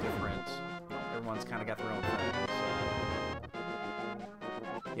has a different. Everyone's kind of got their own thing. So.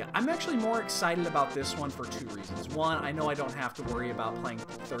 Yeah, I'm actually more excited about this one for two reasons. One, I know I don't have to worry about playing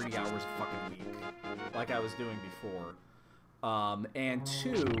 30 hours a fucking week like I was doing before. And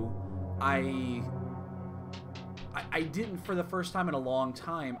two, I didn't, for the first time in a long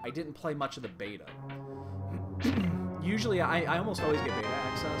time, I didn't play much of the beta. Usually, I almost always get beta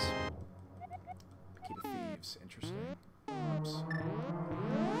access. Key to Thieves, interesting. Oops.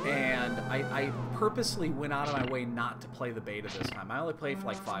 And I purposely went out of my way not to play the beta this time. I only played for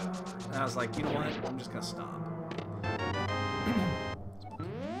like 5 hours. And I was like, you know what? I'm just going to stop.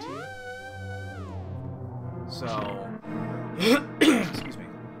 So, excuse me.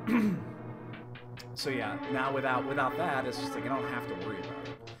 So yeah, now without that, it's just like I don't have to worry about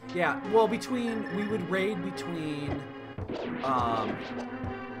it. Yeah, well, we would raid between,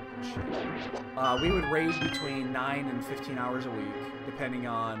 we would raid between 9 and 15 hours a week, depending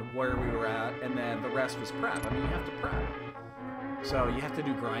on where we were at, and then the rest was prep. I mean, you have to prep. So you have to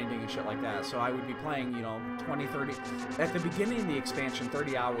do grinding and shit like that. So I would be playing, you know, 20, 30... At the beginning of the expansion,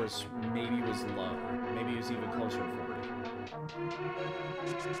 30 hours maybe was low. Maybe it was even closer to 40.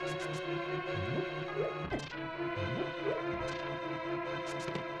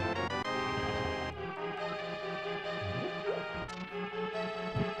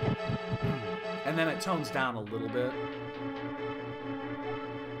 And then it tones down a little bit.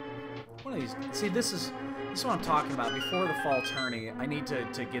 One of these... See, this is what I'm talking about. Before the fall tourney, I need to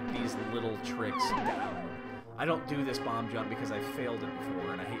get these little tricks down. I don't do this bomb jump because I failed it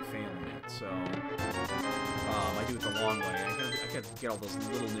before, and I hate failing it, so... I do it the long way. I gotta get all those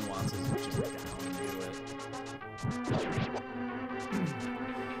little nuances and just down and do it.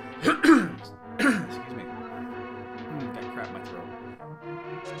 Excuse me. Got crap in my throat.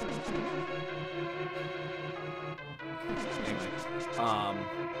 Anyway,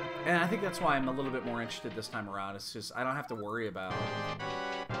 and I think that's why I'm a little bit more interested this time around. It's just I don't have to worry about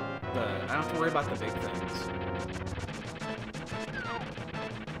the big things.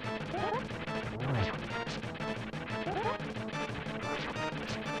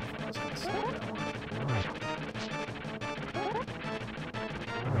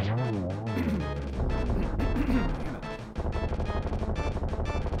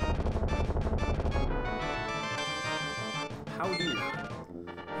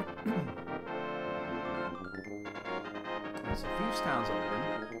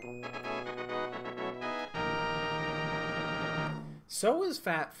 So is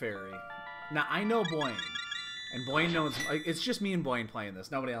Fat Fairy. Now, I know Boyne. And Boyne knows... It's just me and Boyne playing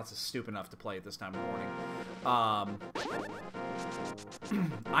this. Nobody else is stupid enough to play it this time of morning.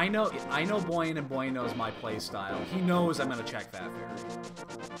 I know Boyne, and Boyne knows my play style. He knows I'm going to check Fat Fairy.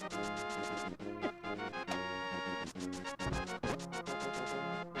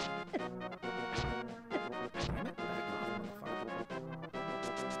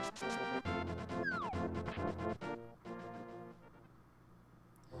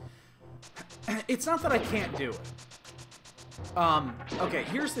 It's not that I can't do it. Okay,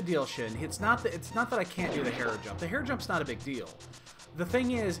 here's the deal, Shin. It's not that I can't do the hair jump. The hair jump's not a big deal. The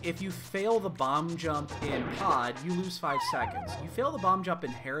thing is, if you fail the bomb jump in pod, you lose 5 seconds. You fail the bomb jump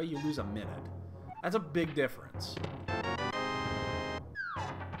in Hera, you lose a minute. That's a big difference.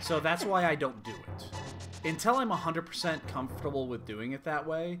 So that's why I don't do it. Until I'm 100% comfortable with doing it that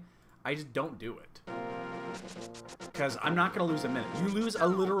way, I just don't do it. Because I'm not going to lose a minute. You lose a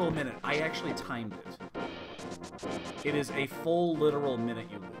literal minute. I actually timed it. It is a full literal minute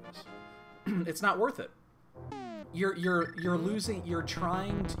you lose. It's not worth it. you're losing. You're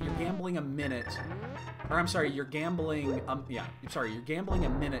gambling a minute. Or I'm sorry, you're gambling. Yeah, I'm sorry, you're gambling a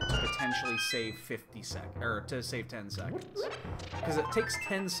minute to potentially save 50 seconds, or to save 10 seconds, because it takes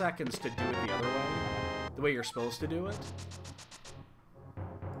 10 seconds to do it the other way, the way you're supposed to do it.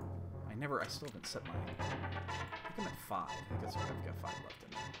 I still haven't set my. I think I'm at 5. I think that's what I've got 5 left in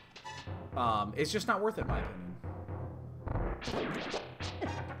me. It's just not worth it, in my opinion.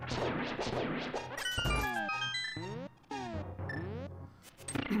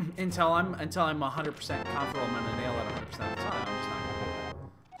 until I'm 100% confident I'm gonna nail it 100% of the time. I'm just not gonna do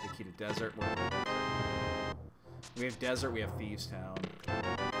it. The key to desert. We have desert. We have Thieves Town.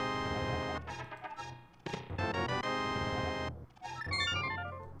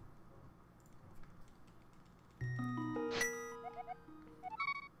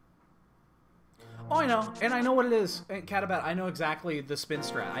 Oh, I know, and I know what it is. And Catabat, I know exactly the spin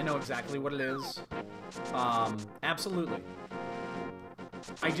strat. I know exactly what it is. Absolutely.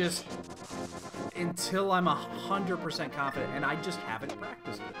 I just, until I'm 100% confident, and I just haven't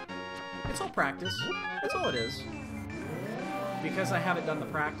practiced it. It's all practice. That's all it is. Because I haven't done the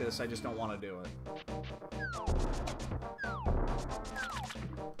practice, I just don't want to do it.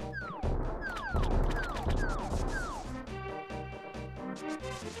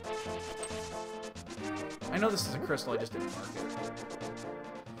 I know this is a crystal, I just didn't mark it.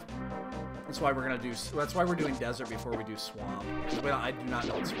 That's why we're gonna do. That's why we're doing desert before we do swamp. Well, I do not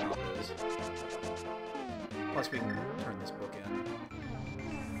know what swamp is. Plus, we can turn this book in.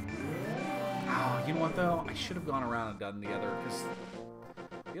 Oh, you know what though? I should have gone around and done the other, because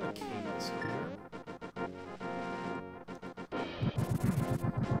the other key was still there.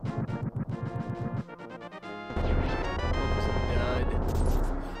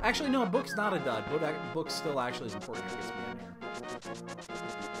 Actually, no, a book's not a dud. Book still actually is important. It gets me in here.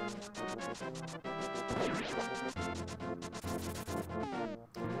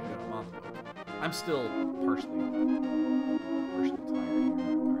 I'm still partially tired here.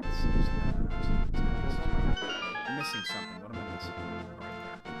 Alright, so there's that. I'm missing something. What am I missing? Right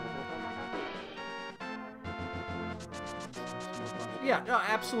there. Yeah, no,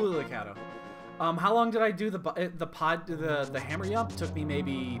 absolutely, Kato. How long did I do the hammer jump? It took me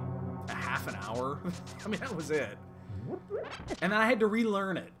maybe a half an hour. I mean, that was it. And then I had to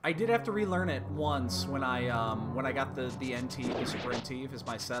relearn it. I did have to relearn it once when I got the NT, the Super NT as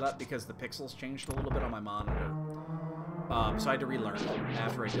my setup, because the pixels changed a little bit on my monitor. So I had to relearn it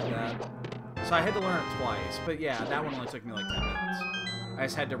after I did that. So I had to learn it twice. But yeah, that one only took me like 10 minutes. I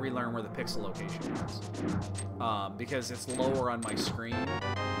just had to relearn where the pixel location was. Because it's lower on my screen.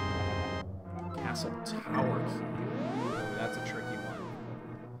 Castle Tower Key. Ooh, that's a tricky one.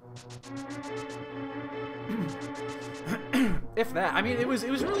 If that, I mean, it was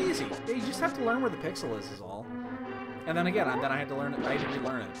really easy. You just have to learn where the pixel is all. And then again, I had to learn it. I had to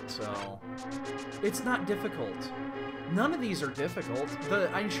relearn it. So it's not difficult. None of these are difficult.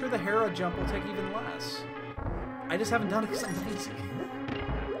 I'm sure the Hera jump will take even less. I just haven't done it because I'm lazy.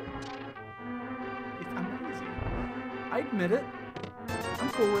 I'm lazy. I admit it. I'm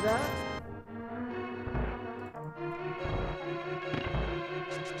cool with that.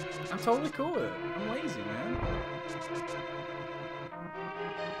 I'm totally cool with it. I'm lazy, man.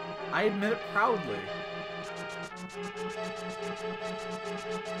 I admit it proudly.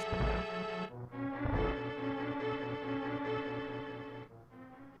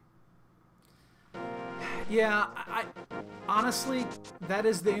 Yeah, I honestly, that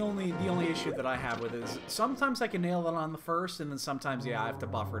is the only issue that I have with it. Is sometimes I can nail it on the first, and then sometimes, yeah, I have to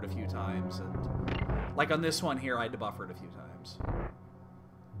buffer it a few times. And like on this one here, I had to buffer it a few times.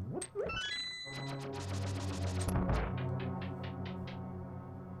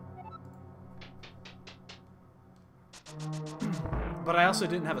 But I also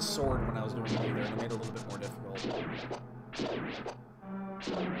didn't have a sword when I was doing it either, and it made it a little bit more difficult.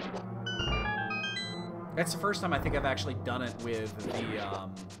 That's the first time I think I've actually done it with the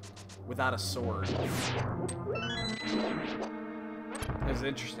without a sword. It was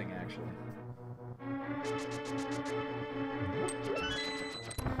interesting, actually.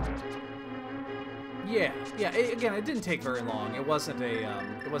 Yeah. Again, it didn't take very long. It wasn't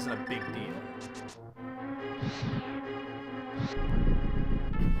a big deal.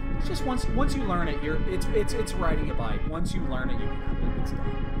 It's just once you learn it, it's riding a bike. Once you learn it, you can have it. It's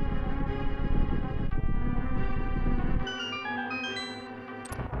done.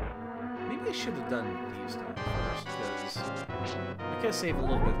 Maybe I should have done these down first, because I could have saved a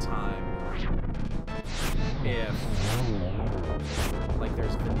little bit of time if, like,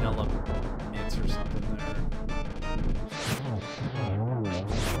 there's vanilla mints or something there.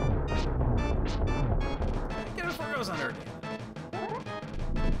 Get it for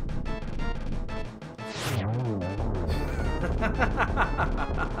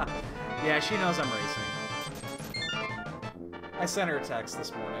Yeah, she knows I'm racing. I sent her a text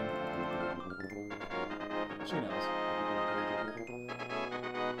this morning. She knows.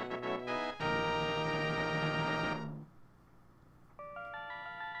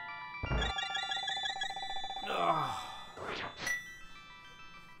 Ugh.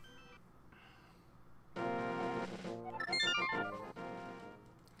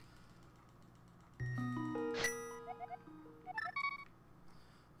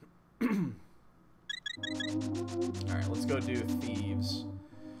 Alright, let's go do Thieves.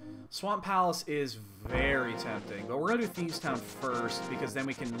 Swamp Palace is very tempting, but we're gonna do Thieves Town first because then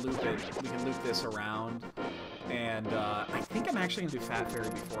we can loop it. We can loop this around, and I think I'm actually gonna do Fat Fairy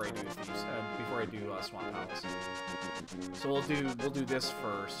before I do Thieves. Before I do Swamp Palace. So we'll do this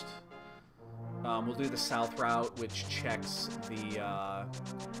first. We'll do the south route, which checks the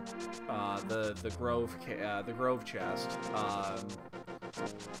Grove chest.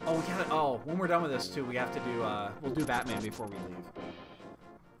 Oh, we gotta. Oh, when we're done with this too, we have to do. We'll do Batman before we leave,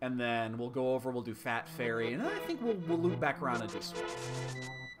 and then we'll go over. We'll do Fat Fairy, and I think we'll loop back around and do Swamp.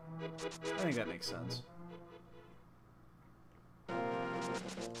 I think that makes sense.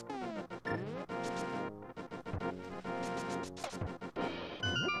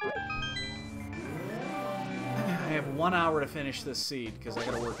 I have 1 hour to finish this seed because I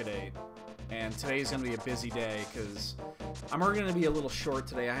gotta work at 8. And today's gonna be a busy day because I'm already gonna be a little short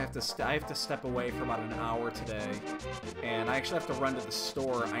today. I have to step away for about an hour today, and I actually have to run to the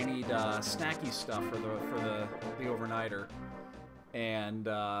store. I need snacky stuff for the overnighter, and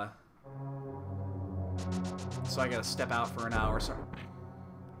so I gotta step out for an hour. So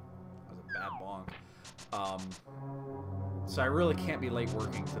that was a bad bonk. So I really can't be late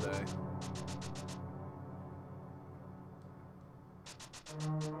working today.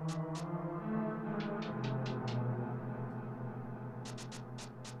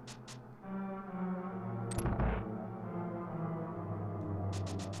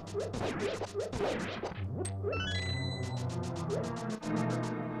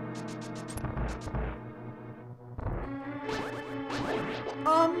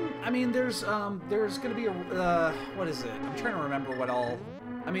 I mean, there's gonna be a, what is it? I'm trying to remember what all,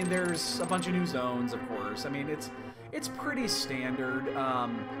 I mean, there's a bunch of new zones, of course. I mean, it's pretty standard, little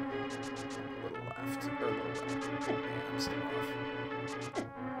left, or little right. Yeah, I'm still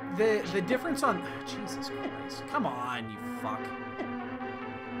off. The difference on, Jesus Christ, come on, you fuck.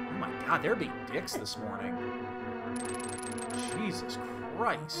 Oh my God, they're being dicks this morning. Jesus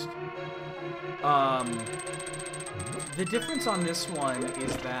Christ. The difference on this one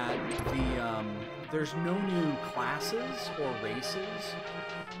is that there's no new classes or races.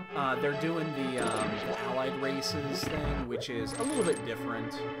 They're doing the allied races thing, which is a little bit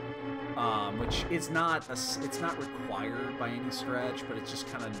different. Which is not it's not required by any stretch, but it's just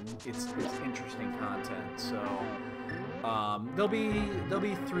kind of it's interesting content. So there'll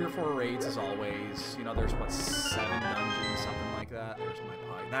be 3 or 4 raids as always. You know, there's what, 7 dungeons, something like that. There's my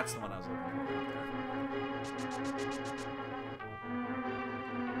pie. That's the one I was looking for right there.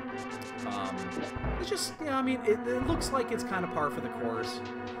 It's just, you know, I mean, it looks like it's kind of par for the course.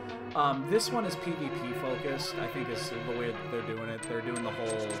 This one is PvP focused, I think, is the way they're doing it. They're doing the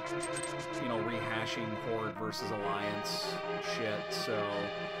whole, you know, rehashing Horde versus Alliance shit. So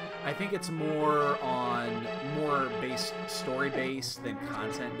I think it's more based story based than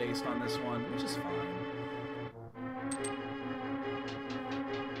content based on this one, which is fine.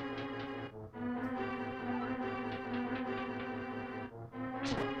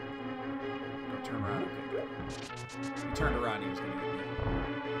 Don't turn around. Okay, good. He turned around, he was gonna get me.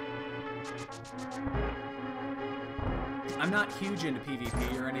 I'm not huge into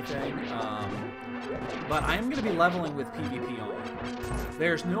PvP or anything, but I am going to be leveling with PvP on.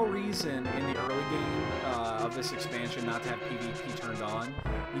 There's no reason in the early game of this expansion not to have PvP turned on.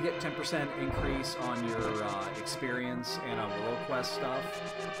 You get 10% increase on your experience and on world quest stuff,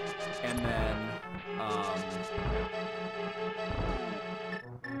 and then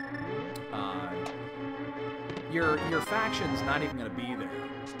your faction's not even going to be there.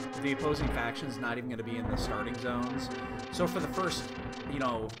 The opposing faction's not even going to be in the starting zones. So for the first, you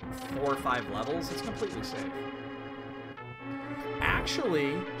know, 4 or 5 levels, it's completely safe.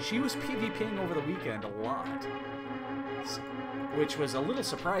 Actually, she was PvPing over the weekend a lot, which was a little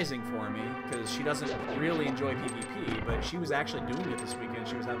surprising for me, because she doesn't really enjoy PvP, but she was actually doing it this weekend.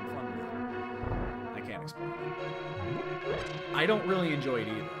 She was having fun with it. I can't explain it. I don't really enjoy it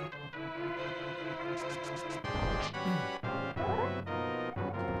either.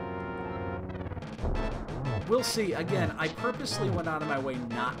 We'll see. Again, I purposely went out of my way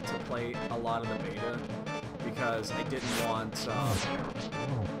not to play a lot of the beta, because I didn't want,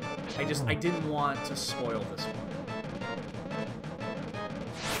 I didn't want to spoil this one.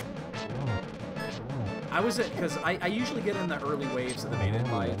 Because I usually get in the early waves of the main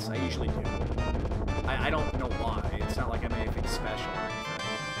invites. I usually do. I don't know why. It's not like I'm anything special or anything.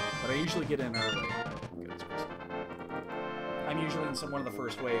 But I usually get in early. I'm usually in one of the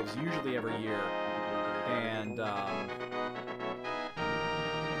first waves, usually every year. And,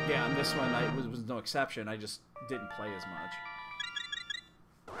 yeah, on this one, it was no exception. I just didn't play as much.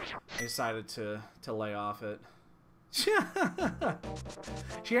 I decided to lay off it. She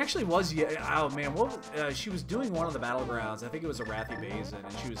actually was, oh man, she was doing one of the battlegrounds. I think it was a Wrathy Basin,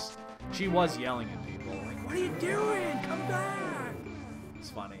 and she was yelling at people like, "What are you doing? Come back!" It's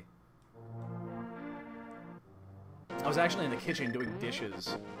funny. I was actually in the kitchen doing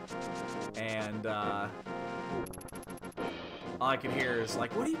dishes, and all I could hear is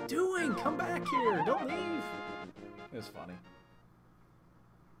like, "What are you doing? Come back here! Don't leave!" It was funny.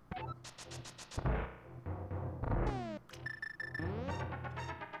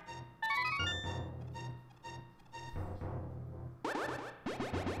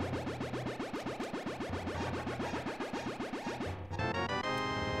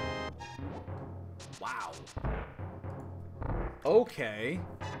 Wow. Okay.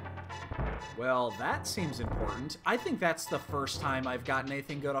 Well, that seems important. I think that's the first time I've gotten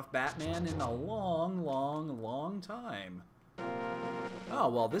anything good off Batman in a long, long, long time. Oh,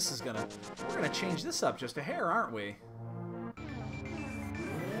 well, this is gonna... We're gonna change this up just a hair, aren't we?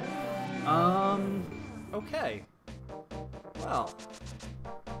 Okay. Well.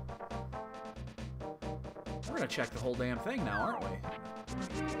 We're gonna check the whole damn thing now, aren't we?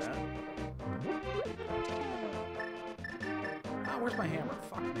 Do that. Ah, where's my hammer?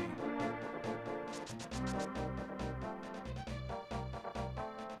 Fuck me.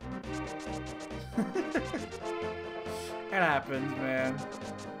 It happens, man.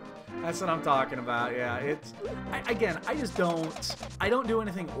 That's what I'm talking about. Yeah, it's... again, I just don't... I don't do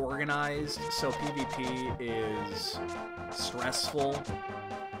anything organized, so PvP is stressful.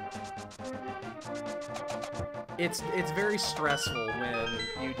 It's very stressful when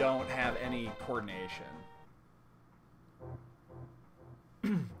you don't have any coordination.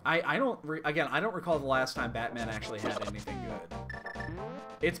 I don't recall the last time Batman actually had anything good.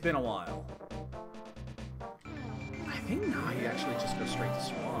 It's been a while. I think now you actually just go straight to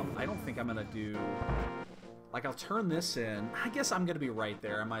Swamp. I don't think I'm gonna do... Like, I'll turn this in. I guess I'm gonna be right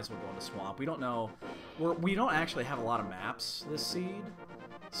there. I might as well go into Swamp. We don't know... We don't actually have a lot of maps this seed.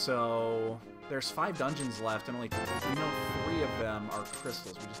 So... There's 5 dungeons left, and only 3 of them are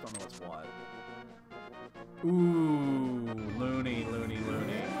crystals. We just don't know what's what. Ooh, loony, loony,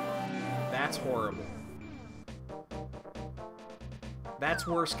 loony. That's horrible. That's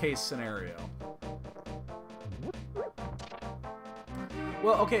worst case scenario.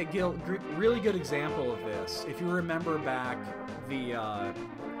 Well, okay, Gil, really good example of this. If you remember back the,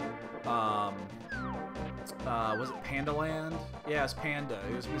 was it Pandaland? Yeah, it's Panda.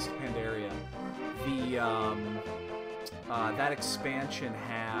 It was Mr. Pandaria. That expansion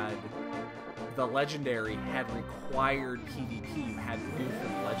had... The Legendary had required PvP you had to do for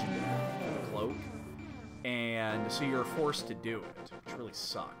the Legendary, for the Cloak. And so you were forced to do it, which really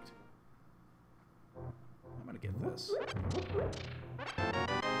sucked. I'm gonna get this.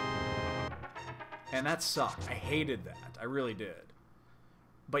 And that sucked. I hated that. I really did.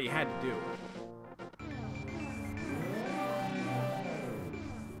 But you had to do it.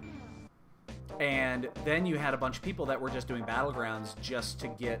 And then you had a bunch of people that were just doing Battlegrounds just to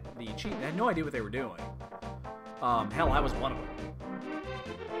get the cheat. They had no idea what they were doing. Hell, I was one of them.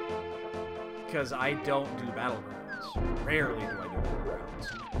 Because I don't do Battlegrounds. Rarely do I do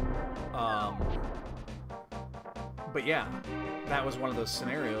Battlegrounds. But yeah, that was one of those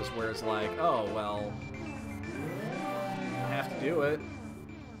scenarios where it's like, oh, well, I have to do it.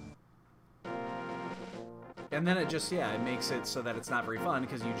 And then it just, yeah, it makes it so that it's not very fun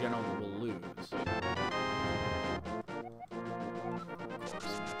because you generally will lose.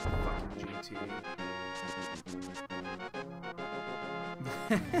 Fucking GT.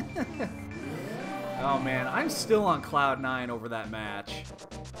 Oh man, I'm still on cloud 9 over that match.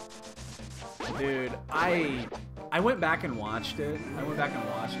 Dude, I went back and watched it.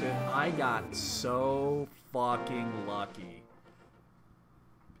 I got so fucking lucky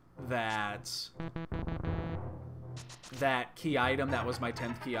that key item, that was my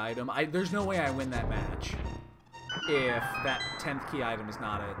 10th key item. There's no way I win that match if that 10th key item is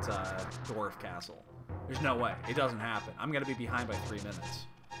not at Dwarf Castle. There's no way. It doesn't happen. I'm going to be behind by 3 minutes.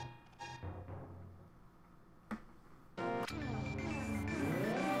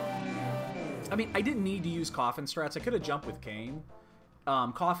 I mean, I didn't need to use Coffin strats. I could have jumped with Kane.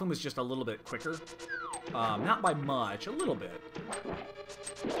 Coffin was just a little bit quicker. Not by much, a little bit.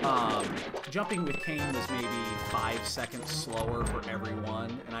 Jumping with Kane was maybe 5 seconds slower for every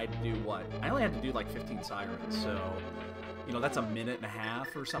one, and I had to do what? I only had to do like 15 sirens, so, you know, that's a minute and a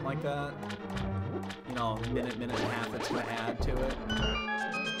half or something like that. You know, minute and a half that's going to add to it.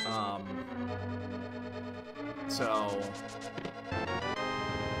 So,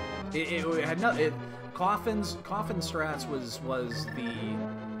 it had no, Coffin strats was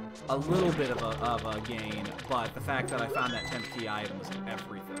a little bit of a gain, but the fact that I found that 10th key item was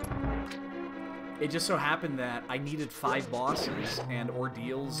everything. It just so happened that I needed 5 bosses, and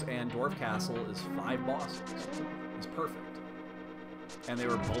Ordeals and Dwarf Castle is 5 bosses. It's perfect. And they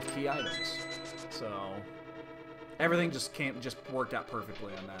were both key items. So everything just worked out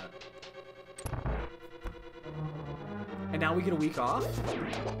perfectly on that. And now we get a week off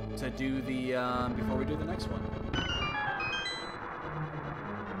to do the before we do the next one.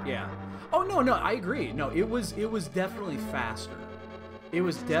 Yeah. Oh no, I agree. No, it was definitely faster. It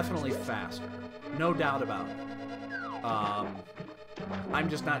was definitely faster. No doubt about it. I'm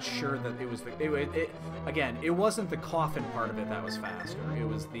just not sure that it was the again, it wasn't the Coffin part of it that was faster. It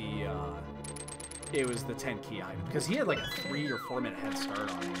was the 10 key item, because he had like a 3 or 4 minute head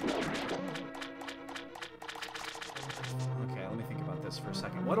start on me. Okay, let me think about this for a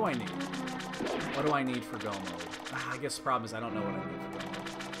second. What do I need? What do I need for go mode? I guess the problem is I don't know what I need for go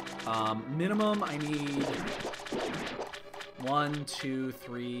mode. Minimum, I need 1, 2,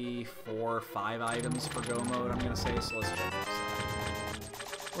 3, 4, 5 items for go mode, I'm gonna say, so let's check left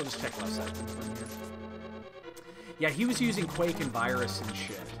side. We'll just check left side from here. Yeah, he was using Quake and Virus and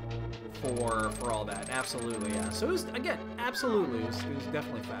shit for all that. Absolutely, yeah. So it was, again, absolutely, it was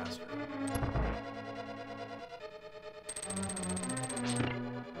definitely faster.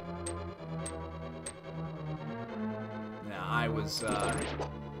 Yeah, I was,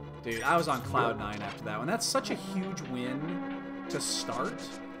 dude, I was on Cloud 9 after that one. That's such a huge win to start,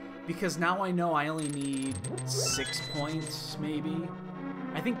 because now I know I only need 6 points, maybe.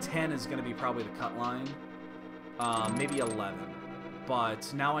 I think 10 is going to be probably the cut line. Maybe 11.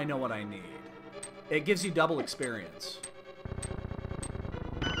 But now I know what I need. It gives you double experience.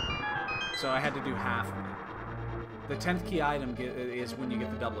 So I had to do half of it. The 10th key item is when you get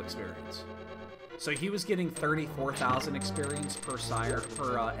the double experience. So he was getting 34,000 experience per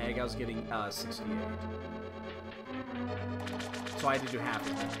egg. I was getting 68. So I had to do half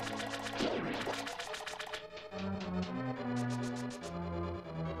of it.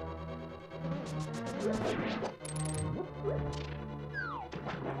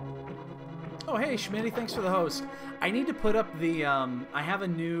 Oh, hey, Schmitty, thanks for the host. I need to put up the, I have a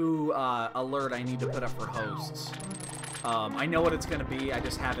new alert I need to put up for hosts. I know what it's going to be. I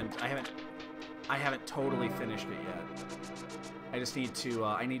just haven't totally finished it yet. I just need to,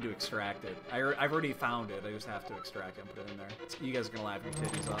 I need to extract it. I've already found it. I just have to extract it and put it in there. You guys are going to laugh your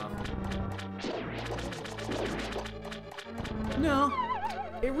titties off. No,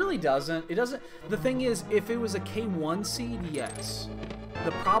 it really doesn't. It doesn't. The thing is, if it was a K1 seed, yes.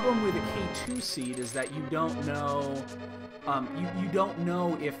 The problem with a K2 seed is that you don't know, you don't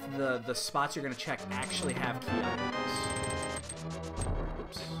know if the spots you're going to check actually have key items.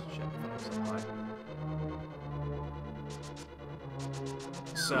 Oops, shit, I was so high.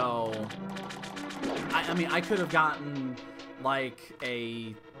 So, I mean, I could have gotten, like,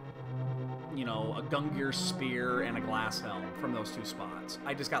 a Gungnir Spear and a Glass Helm from those 2 spots.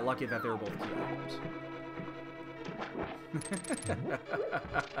 I just got lucky that they were both key items.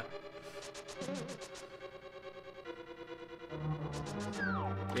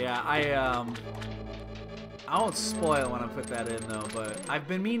 Yeah, I won't spoil when I put that in though, but I've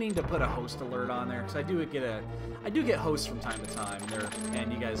been meaning to put a host alert on there, because I do get hosts from time to time,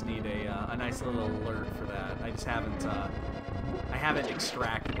 and you guys need a nice little alert for that. I just haven't I haven't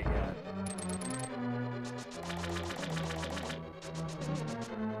extracted it yet.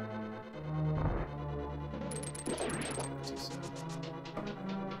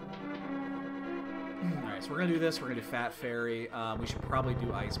 Alright, so we're gonna do this. We're gonna do Fat Fairy. We should probably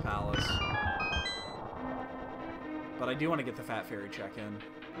do Ice Palace. But I do want to get the Fat Fairy check in.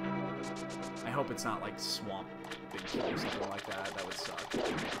 I hope it's not like Swamp Big Kill or something like that. That would suck.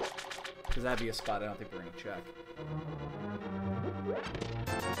 Because that'd be a spot I don't think we're going to check.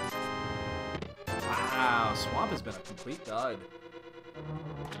 Wow, Swamp has been a complete dud.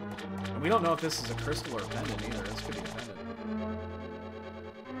 And we don't know if this is a crystal or a pendant either. This could be a pendant.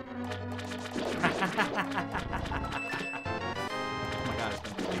 Oh my god, it's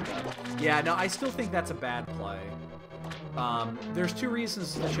been a complete dud. Yeah, no, I still think that's a bad play. There's 2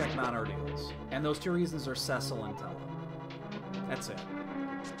 reasons to check Mount Ordeals, and those 2 reasons are Cecil and Tella. That's it.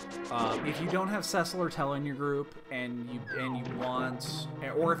 If you don't have Cecil or Tella in your group, and you want,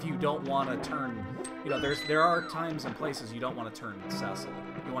 or if you don't want to turn, you know, there are times and places you don't want to turn Cecil.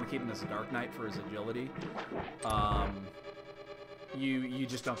 You want to keep him as a Dark Knight for his agility. You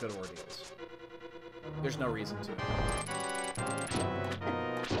just don't go to Ordeals. There's no reason to.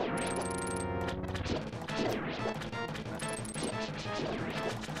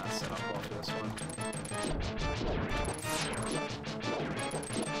 Not set up well for this one.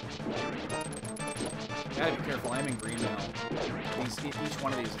 Gotta be careful, I'm in green now. Each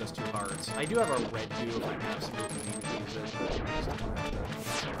one of these does 2 hearts. I do have a red do if I absolutely need to use it, but I just don't have to.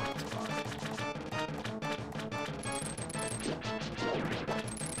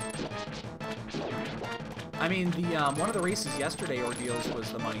 I mean, the one of the races yesterday, Ordeals,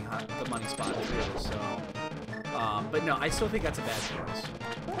 was the money spot too. So, but no, I still think that's a bad choice.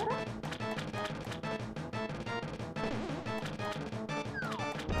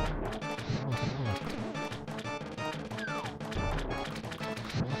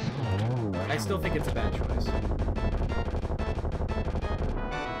 I still think it's a bad choice.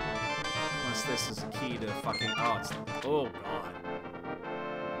 Unless this is a key to fucking... Oh, God.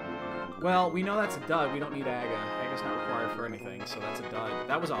 Well, we know that's a dud. We don't need Aga. Aga's not required for anything, so that's a dud.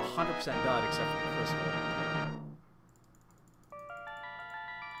 That was a 100% dud, except for the crystal.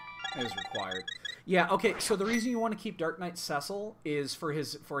 It is required. Yeah, okay, so the reason you want to keep Dark Knight Cecil is for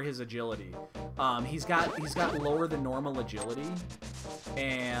his agility. He's got lower than normal agility,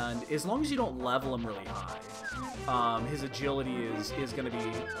 and as long as you don't level him really high, his agility is going to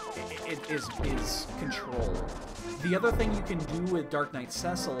be is controlled. The other thing you can do with Dark Knight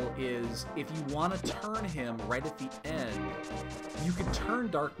Cecil is if you want to turn him right at the end, you can turn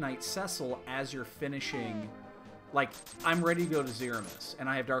Dark Knight Cecil as you're finishing. Like, I'm ready to go to Zeramis, and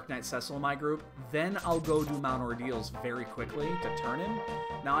I have Dark Knight Cecil in my group, then I'll go do Mount Ordeals very quickly to turn him.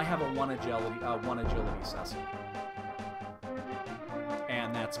 Now I have a 1 agility Cecil.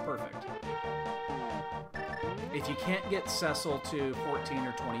 And that's perfect. If you can't get Cecil to 14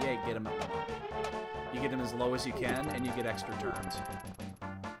 or 28, get him at 1. You get him as low as you can, and you get extra turns.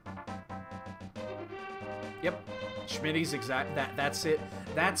 Yep. Schmitty's exact... That's it.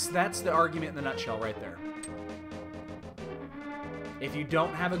 That's the argument in the nutshell right there. If you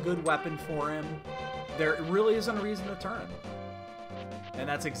don't have a good weapon for him, there really isn't a reason to turn. And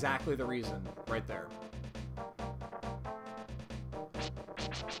that's exactly the reason right there.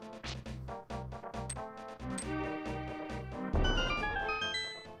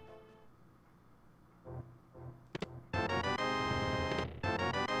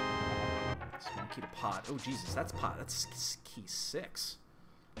 Small key to pot. Oh, Jesus, that's pot. That's key 6.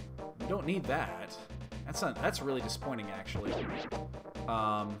 You don't need that. That's really disappointing, actually.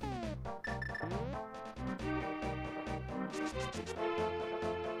 Oh,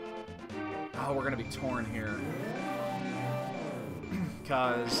 we're gonna be torn here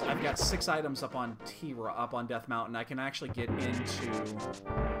because I've got 6 items up on Death Mountain. I can actually get in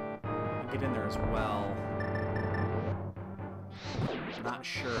there as well. Not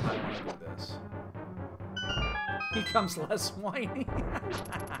sure how I want to do this. He becomes less whiny.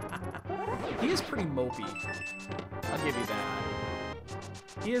 He is pretty mopey. I'll give you that.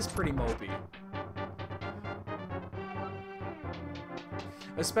 He is pretty mopey.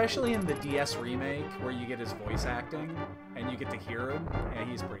 Especially in the DS remake, where you get his voice acting, and you get to hear him, and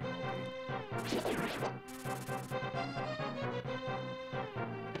he's pretty mopey. These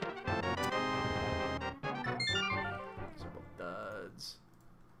are both duds.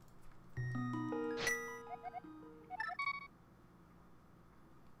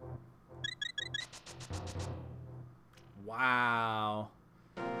 Wow.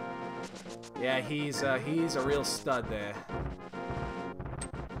 Yeah, he's a real stud there.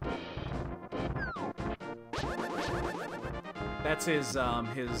 That's his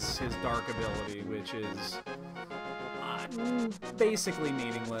dark ability, which is basically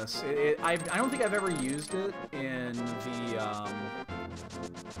meaningless. I don't think I've ever used it in the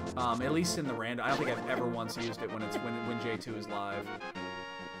at least in the random. I don't think I've ever once used it when J2 is live.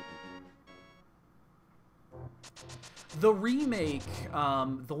 The remake,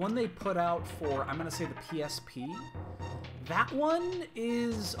 the one they put out for, I'm gonna say the PSP, that one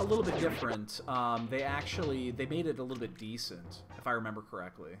is a little bit different. They made it a little bit decent, if I remember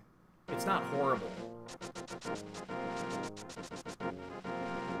correctly. It's not horrible.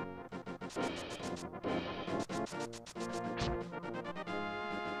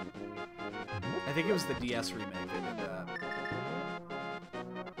 I think it was the DS remake that did that.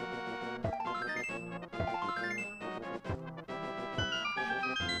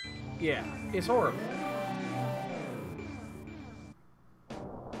 Yeah, it's horrible.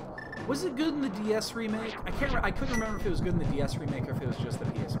 Was it good in the DS remake? I couldn't remember if it was good in the DS remake or if it was just the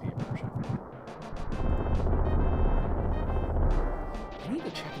PSP version. I need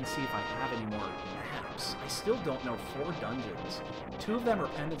to check and see if I have any more maps. I still don't know 4 dungeons. 2 of them are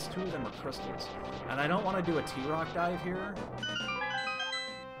pendants, 2 of them are crystals. And I don't want to do a T-Rock dive here.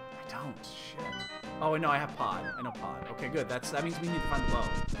 I don't. Shit. Oh, no, I have pod. I know pod. Okay, good. That means we need to find the bow.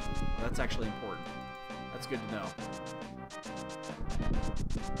 That's actually important. That's good to know.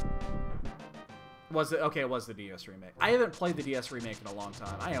 Was it? Okay, it was the DS remake. I haven't played the DS remake in a long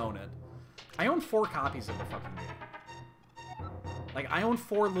time. I own it. I own 4 copies of the fucking game. Like, I own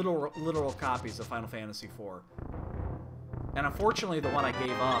 4 literal copies of Final Fantasy IV. And unfortunately, the one I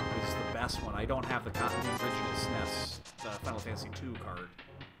gave up is the best one. I don't have the original SNES, the Final Fantasy II card.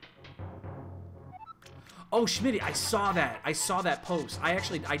 Oh, Schmitty, I saw that. I saw that post. I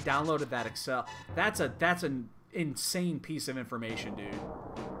downloaded that Excel. That's an insane piece of information, dude.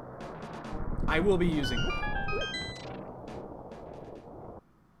 I will be using.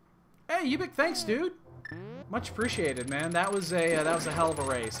 Hey, Ubik, thanks, dude. Much appreciated, man. That was a hell of a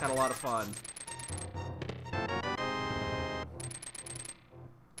race. Had a lot of fun.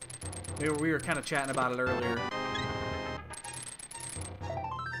 We were kind of chatting about it earlier.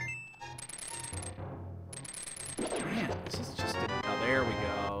 Man, this is just a... Oh, there we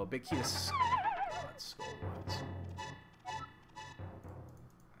go. Big key to...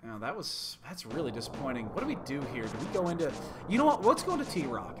 Oh, that's really disappointing. What do we do here? Do we go into... You know what? Let's go into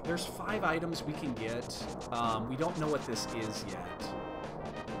T-Rock. There's 5 items we can get. We don't know what this is yet.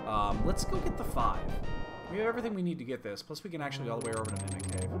 Let's go get the 5. We have everything we need to get this. Plus, we can actually go all the way over to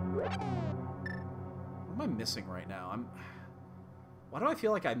Mimic Cave. What am I missing right now? Why do I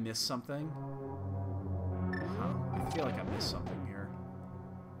feel like I missed something? Huh? I feel like I missed something here.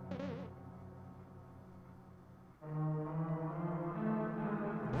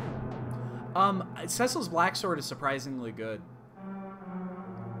 Cecil's Black Sword is surprisingly good.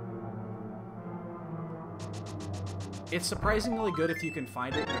 It's surprisingly good if you can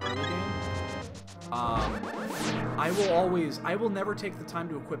find it in the early game. I will never take the time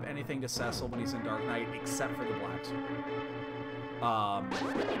to equip anything to Cecil when he's in Dark Knight except for the Black Sword.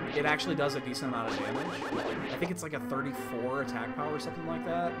 It actually does a decent amount of damage. I think it's like a 34 attack power or something like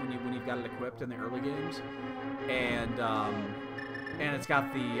that when you've got it equipped in the early games. And it's got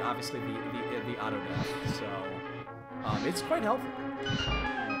obviously the auto death, so it's quite helpful. Oh,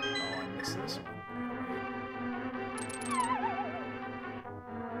 I missed this one.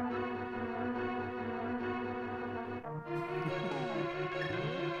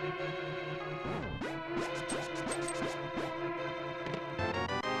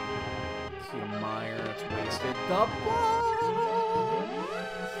 Meyer, it's wasted the ball.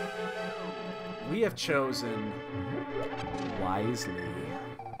 We have chosen wisely.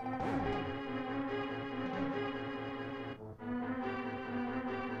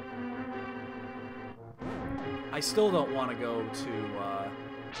 I still don't want to go to,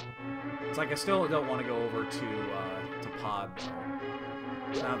 it's like I still don't want to go over to Pod,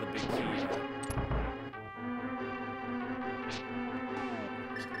 though. Now the big key.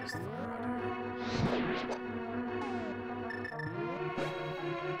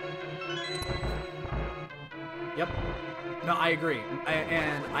 Yep. No, I agree.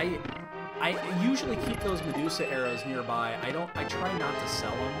 And I usually keep those Medusa arrows nearby. I try not to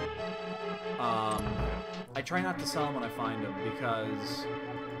sell them. I try not to sell them when I find them because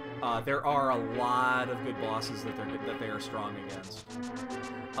there are a lot of good bosses that they are strong against.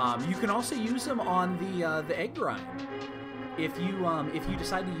 You can also use them on the egg grind. If you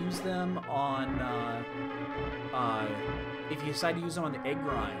decide to use them on the egg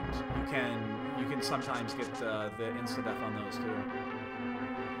grind, you can sometimes get the insta death on those too.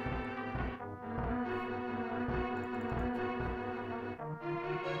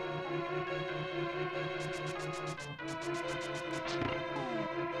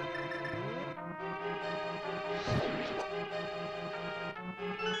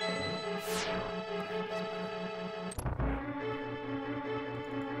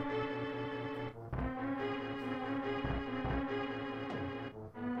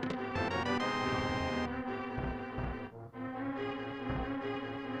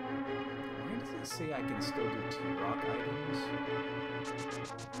 See, I can still do T-Rock items.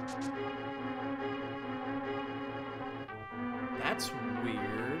 That's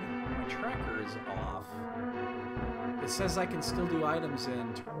weird. My tracker is off. It says I can still do items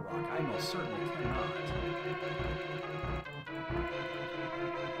in Turtle Rock. I most certainly cannot.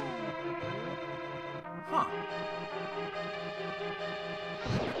 Huh.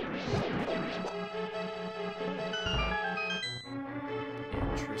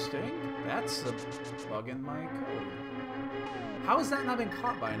 that's a bug in my code. How has that not been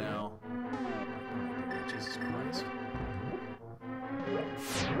caught by now? Jesus Christ.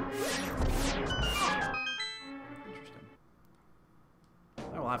 Interesting.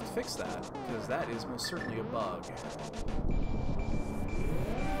 I will have to fix that, because that is most certainly a bug.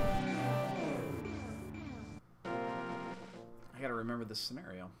 I gotta remember this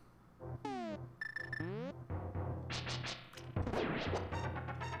scenario.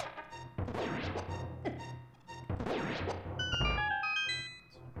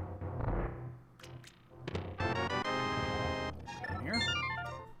 Down here.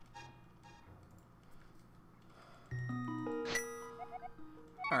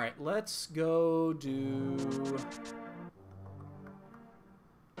 Alright, let's go do...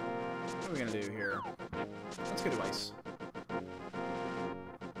 What are we gonna do here? Let's go do ice.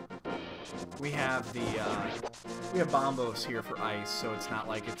 We have the, we have bombos here for ice, so it's not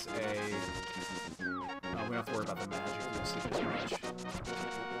like it's a... we don't have to worry about the magic usage as much.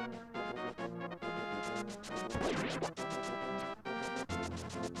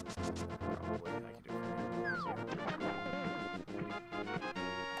 Probably, I can do it.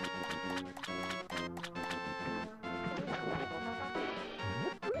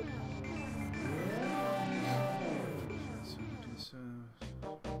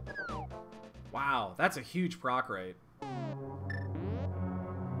 Wow, that's a huge proc rate.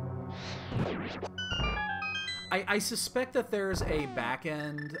 I suspect that there's a back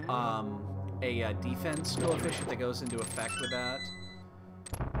end, a defense coefficient that goes into effect with that.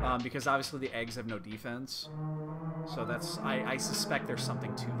 Because obviously the eggs have no defense. So that's, I suspect there's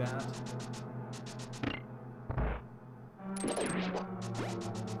something to that.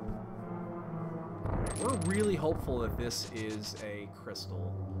 We're really hopeful that this is a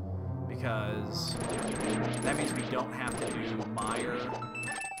crystal. Because that means we don't have to do Mire,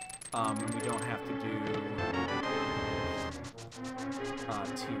 and we don't have to do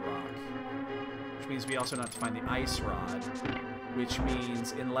T-Rock. Which means we also don't have to find the Ice Rod, which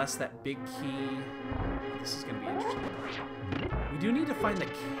means unless that big key... This is going to be interesting. We do need to find the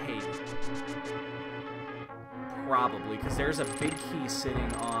cave. Probably, because there's a big key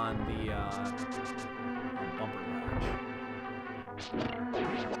sitting on the bumper ledge.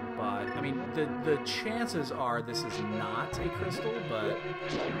 But, I mean, the chances are this is not a crystal, but...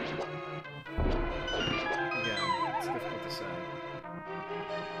 Again, it's difficult to say.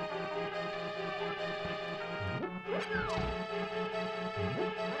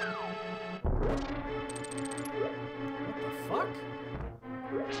 What the fuck?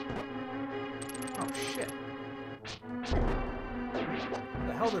 Oh, shit. How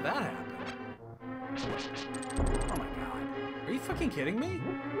the hell did that happen? Oh my god. Are you fucking kidding me?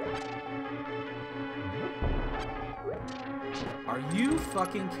 Are you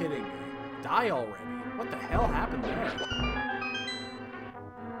fucking kidding me? Die already. What the hell happened there?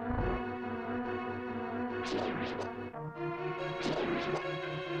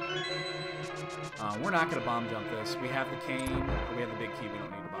 We're not going to bomb jump this. We have the cane. We have the big key. We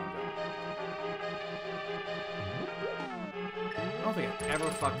don't need to bomb jump. I don't think I've ever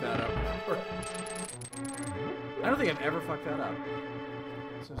fucked that up. I don't think I've ever fucked that up.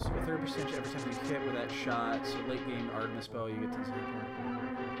 So it's a 30% every time you hit with that shot. So late game Artemis Bow, you get 10 seconds.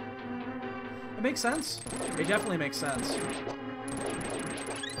 It makes sense. It definitely makes sense.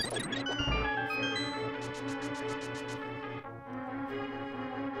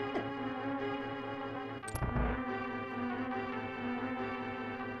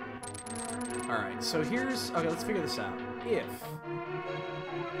 Alright, so here's... Okay, let's figure this out. If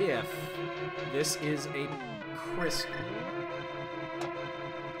this is a crystal,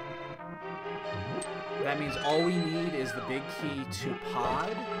 that means all we need is the big key to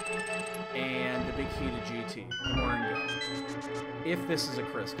pod and the big key to GT, and we're in go. If this is a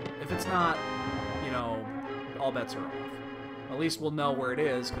crystal. If it's not, you know, all bets are off. At least we'll know where it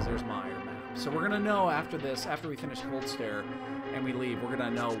is, because there's my map. So we're going to know after this, after we finish Cold Stare and we leave, we're going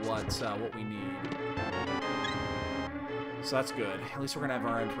to know what we need. So that's good. At least we're going to have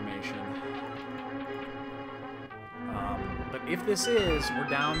our information. But if this is, we're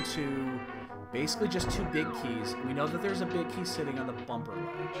down to basically just 2 big keys. We know that there's a big key sitting on the bumper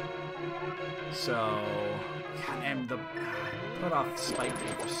ledge. So, and the put off Spike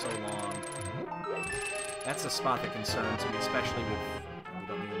for so long. That's a spot that concerns me, especially with... We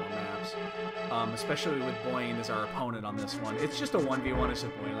don't need more maps. Especially with Boyne as our opponent on this one. It's just a 1v1. It's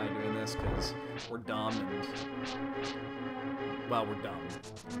just Boyne and I doing this because we're dumb and... Well, we're dumb.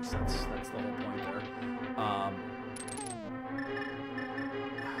 That's the whole point there.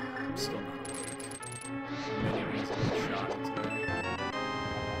 I'm still not awake. Many ways of shot today.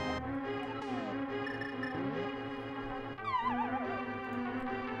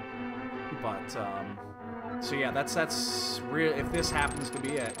 But, so yeah, that's real. If this happens to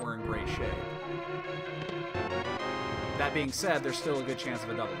be it, we're in great shape. That being said, there's still a good chance of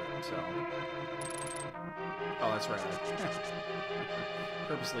a double dip, so. Oh, that's right.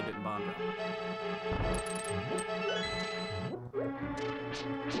 Purposely didn't bomb jump.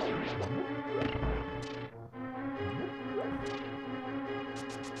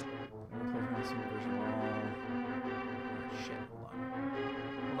 Shit, hold on.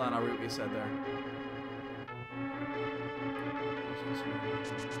 Hold on, I'll read what you said there.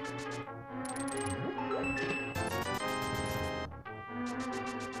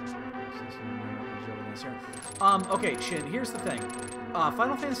 Okay, Shin, here's the thing.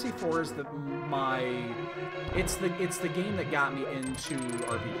 Final Fantasy IV is it's the game that got me into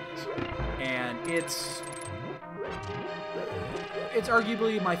RPGs. And it's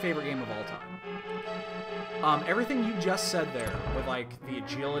arguably my favorite game of all time. Everything you just said there, with like the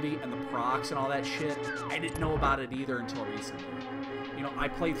agility and the procs and all that shit, I didn't know about it either until recently. You know, I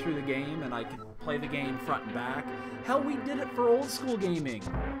played through the game and I could play the game front and back. Hell, we did it for old school gaming.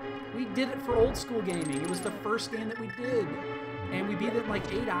 We did it for old school gaming. It was the first game that we did, and we beat it in like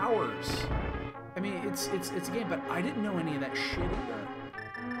 8 hours. I mean, it's a game, but I didn't know any of that shit either.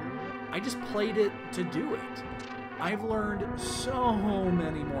 I just played it to do it. I've learned so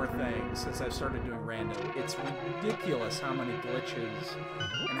many more things since I've started doing rando. It's ridiculous how many glitches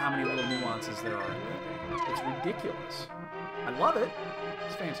and how many little nuances there are in that game. It's ridiculous. I love it.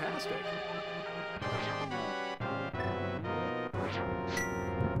 It's fantastic.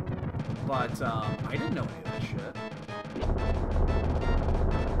 But, I didn't know any of that shit.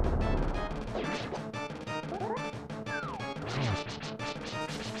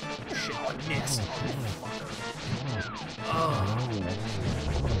 Shit, I missed. Oh.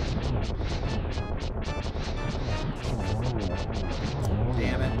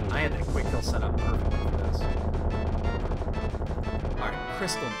 Damn it. I had that quick kill set up perfectly for this. Alright,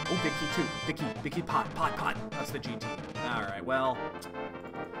 Crystal. Oh, big key too. Big key pot. That's the GT. Alright, well.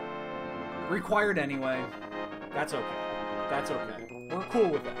 Required anyway. That's okay. That's okay. We're cool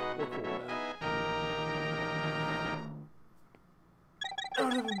with that. We're cool with that. It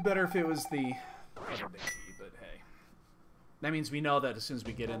would have been better if it was the other big key, but hey. That means we know that as soon as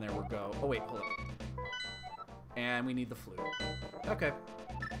we get in there, we'll go. Oh, wait, hold up. And we need the flute. Okay.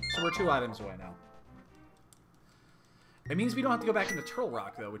 So we're 2 items away now. It means we don't have to go back into Turtle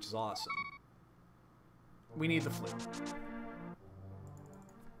Rock, though, which is awesome. We need the flute.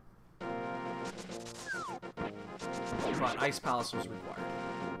 But Ice Palace was required.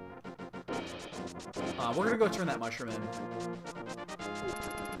 We're going to go turn that mushroom in.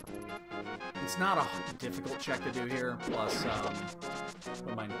 It's not a difficult check to do here. Plus,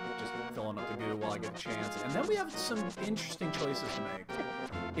 don't mind just filling up the goo while I get a chance. And then we have some interesting choices to make.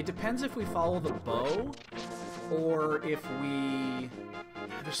 It depends if we follow the bow, or if we...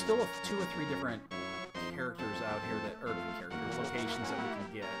 There's still 2 or 3 different characters out here that... Or characters, locations that we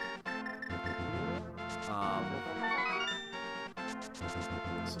can get.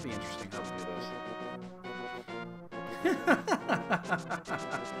 This will be interesting how we do this.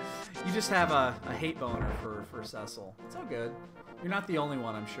 You just have a hate boner for Cecil. It's all good. You're not the only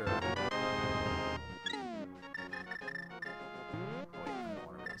one, I'm sure. Oh, wait, I don't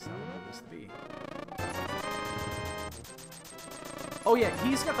want to raise that one. Where's the B? Oh yeah,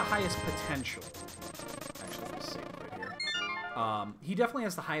 he's got the highest potential. Actually, let me save it right here. He definitely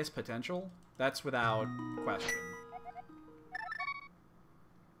has the highest potential. That's without question.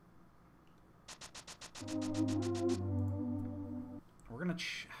 We're gonna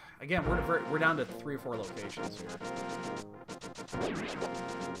again. We're down to 3 or 4 locations here.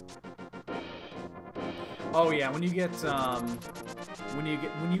 Oh yeah, when you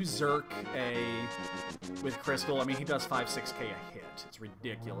Zerk with Crystal, I mean he does 5-6K a hit. It's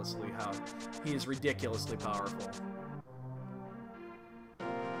he is ridiculously powerful.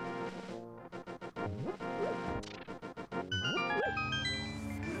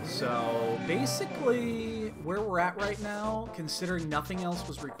 So, basically, where we're at right now, considering nothing else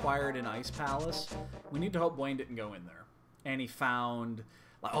was required in Ice Palace, we need to hope Wayne didn't go in there. And he found,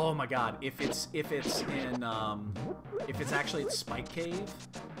 like, oh my god, if it's actually at Spike Cave,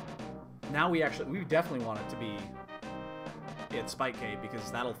 now we definitely want it to be at Spike Cave,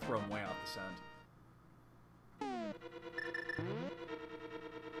 because that'll throw him way off the scent.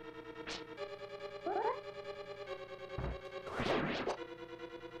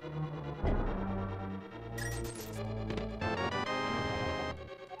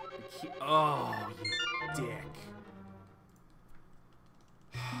 Oh, you dick.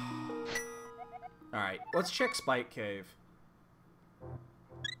 Alright, let's check Spike Cave.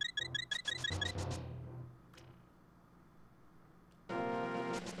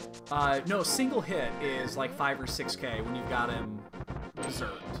 No, single hit is like 5 or 6k when you've got him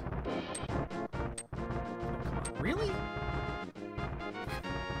berserked. Oh, come on. Really?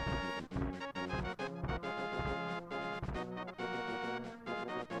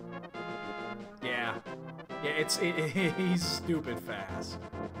 Yeah. Yeah, he's stupid fast.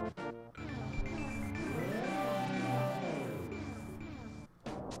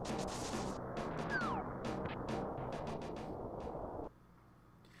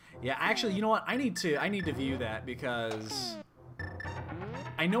 Yeah, actually, you know what? I need to view that because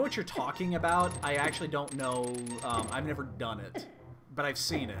I know what you're talking about. I actually don't know. I've never done it, but I've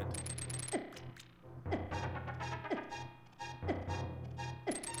seen it.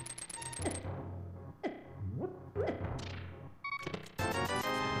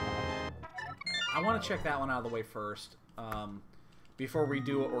 I want to check that one out of the way first, before we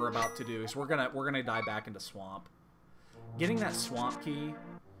do what we're about to do. So we're gonna dive back into swamp. Getting that swamp key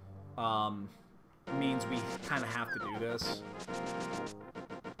means we kind of have to do this.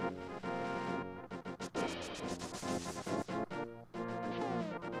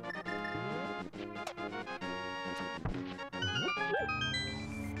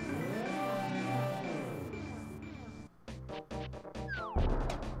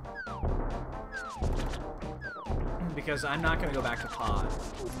 Because I'm not going to go back to pod.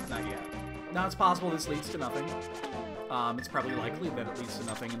 Not yet. Now, it's possible this leads to nothing. It's probably likely that it leads to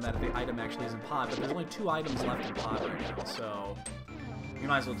nothing and that the item actually is in pod, but there's only 2 items left in pod right now, so you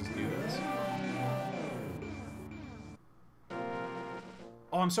might as well just do this.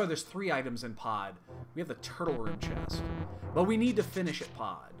 Oh, I'm sorry, there's 3 items in pod. We have the turtle room chest, but we need to finish at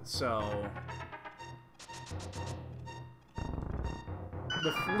pod, so...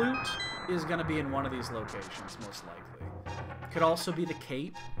 The flute is going to be in one of these locations, most likely. Could also be the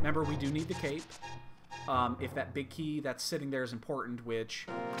cape. Remember, we do need the cape. If that big key that's sitting there is important, which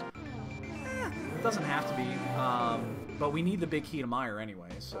it doesn't have to be. But we need the big key to Meyer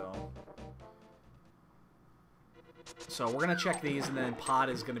anyway, so... So we're going to check these, and then pod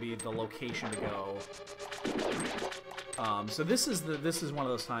is going to be the location to go. So this is one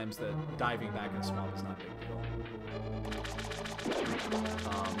of those times that diving back in the swamp is not a big deal.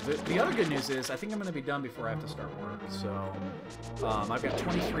 The other good news is I think I'm going to be done before I have to start work, so I've got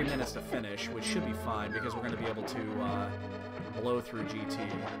 23 minutes to finish, which should be fine because we're going to be able to blow through GT.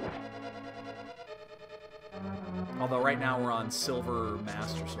 Although right now we're on Silver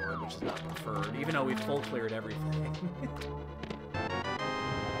Master Sword, which is not preferred, even though we've full cleared everything.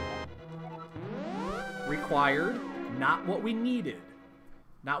 Required, not what we needed.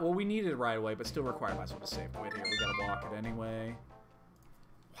 Not what we needed right away, but still required. Might as well just save quit here. We gotta block it anyway.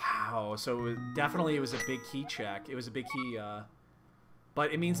 Wow, so definitely it was a big key check. It was a big key,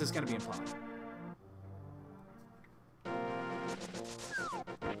 but it means it's gonna be in pod.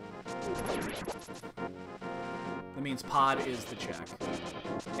 That means pod is the check.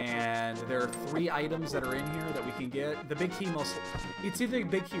 And there are 3 items that are in here that we can get. The big key it's either a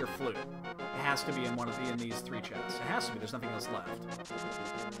big key or flute. It has to be in in these 3 chests. It has to be. There's nothing else left.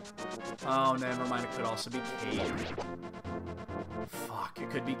 Oh, never mind. It could also be cape. Fuck, it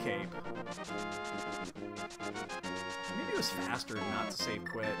could be cape. Maybe it was faster not to save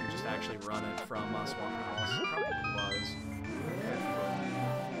quit and just actually run it from Swamp House. It probably was.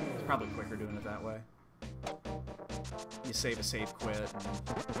 It's probably quicker doing it that way. You save a save quit, and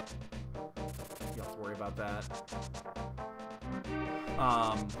you don't have to worry about that.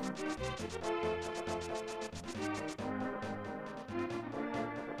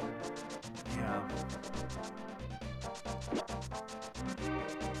 Yeah.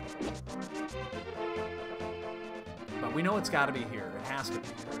 But we know it's got to be here. It has to be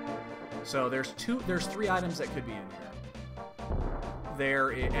here. So there's 3 items that could be in here.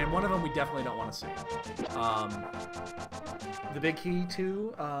 And one of them we definitely don't want to see. The big key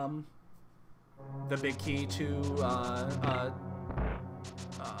to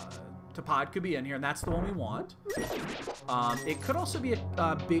pod could be in here, and that's the one we want. It could also be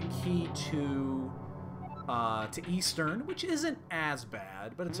a big key to Eastern, which isn't as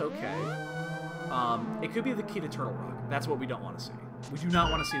bad, but it's okay. It could be the key to Turtle Rock. That's what we don't want to see. We do not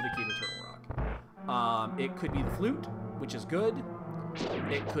want to see the key to Turtle Rock. It could be the flute, which is good.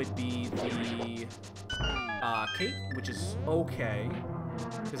 It could be the cape, which is okay,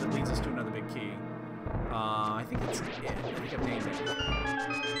 because it leads us to another big key. I think that's it. I think I've named it.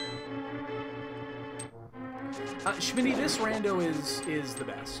 Schmitty, this rando is the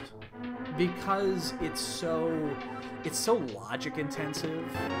best because it's so logic intensive.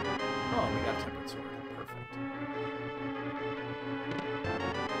 Oh, we got a tempered sword. Perfect.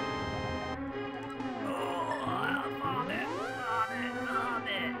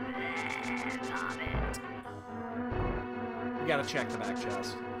 gotta check the back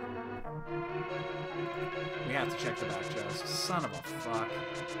chest. We have to check the back chest. Son of a fuck.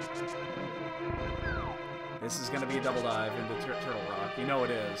 This is gonna be a double dive into Turtle Rock. You know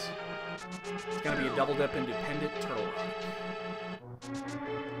it is. It's gonna be a double dip into Pendant Turtle Rock.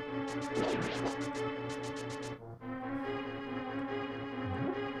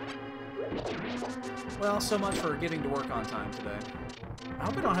 Well, so much for getting to work on time today. I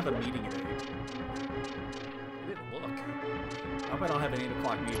hope I don't have a meeting at 8. I didn't look. I hope I don't have an 8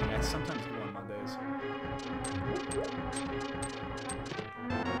 o'clock meeting. I sometimes do on Mondays.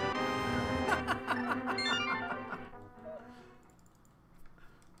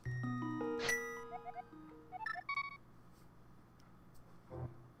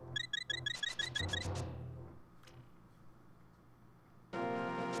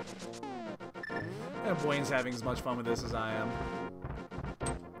 Wayne's having as much fun with this as I am.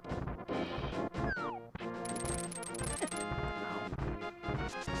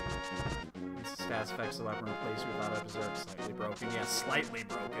 These stats affects the weapon replaced without a berserk. Slightly broken. Yeah, slightly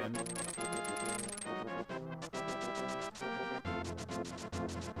broken.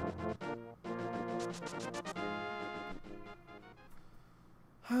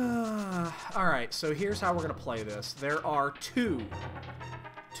 Alright, so here's how we're going to play this. There are two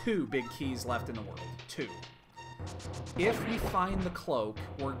big keys left in the world. 2. If we find the cloak,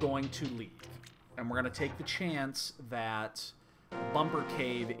 we're going to leave. And we're going to take the chance that Bumper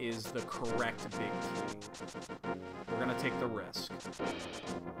Cave is the correct big key. We're going to take the risk.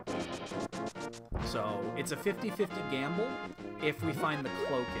 So, it's a 50-50 gamble if we find the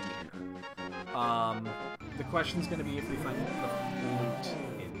cloak in here. The question's going to be if we find the flute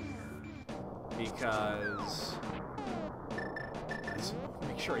in here. Because...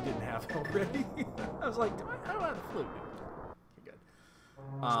 make sure I didn't have it already. I was like, I don't have the flute. Okay, good.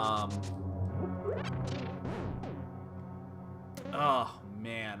 Oh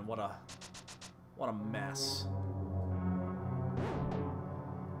man, what a mess.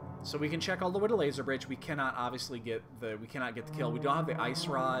 So we can check all the way to Laser Bridge. We cannot obviously get the kill. We don't have the ice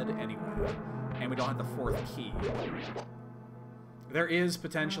rod anywhere, and we don't have the 4th key. There is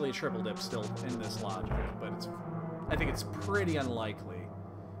potentially a triple dip still in this logic, but I think it's pretty unlikely.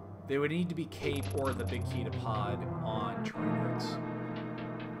 They would need to be Cape or the big key to pod on Trinix.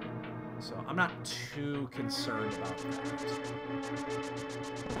 So I'm not too concerned about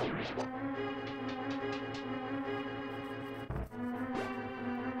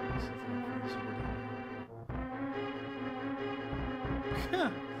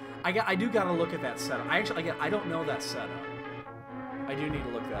that. I do gotta look at that setup. I don't know that setup. I do need to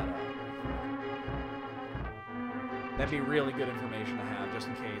look that up. That'd be really good information to have, just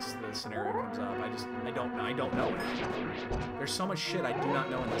in case the scenario comes up. I don't know it. There's so much shit I do not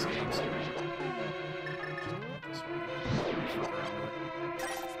know in this game, so...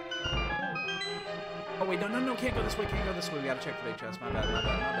 Oh wait, no, can't go this way, We gotta check the big chest. My bad.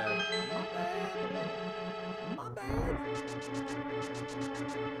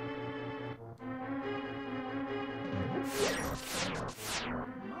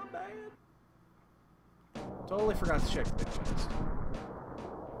 Totally forgot to check the big chest.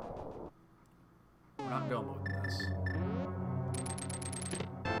 We're not going with this.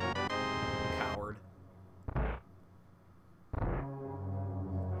 Coward.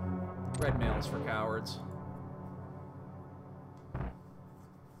 Red mail is for cowards.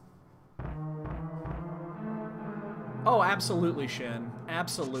 Oh, absolutely, Shin.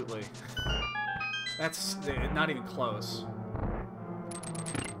 Absolutely. That's not even close.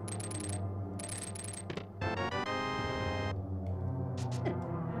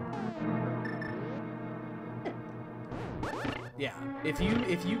 Yeah, if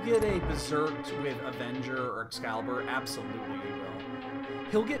you get a Berserked with Avenger or Excalibur, absolutely you will.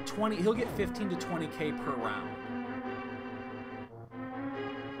 He'll get 15 to 20k per round.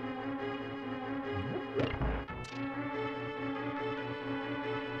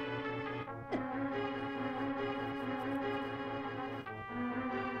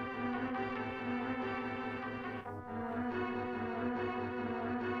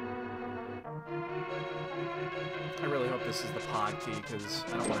 I really hope this is the pod key, because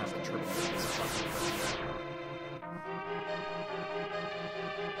I don't want to have to triple this.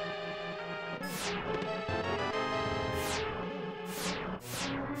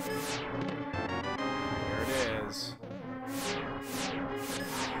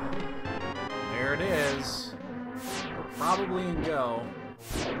 There it is. We're probably in go.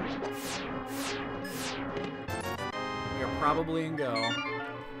 We are probably in go.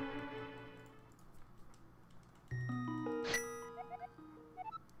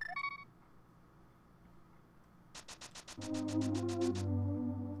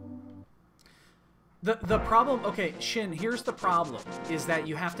 The problem, okay, Shin, here's the problem, is that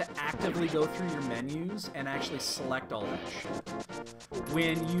you have to actively go through your menus and actually select all that shit.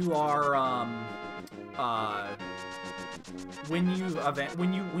 When you are, when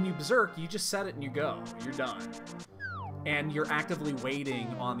you berserk, you just set it and you go. You're done. And you're actively waiting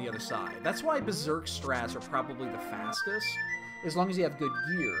on the other side. That's why berserk strats are probably the fastest, as long as you have good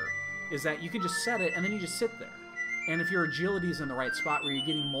gear, is that you can just set it and then you just sit there. And if your agility is in the right spot where you're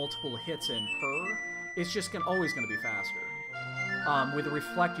getting multiple hits in per, it's just always going to be faster. With the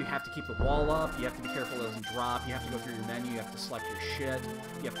reflect, you have to keep the wall up, you have to be careful it doesn't drop, you have to go through your menu, you have to select your shit,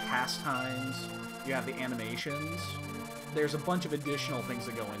 you have pastimes, you have the animations. There's a bunch of additional things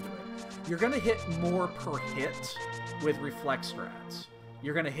that go into it. You're going to hit more per hit with reflect strats.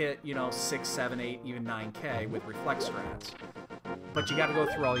 You're going to hit, you know, 6, 7, 8, even 9k with reflect strats. But you got to go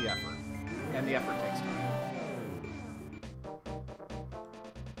through all the effort. And the effort takes time.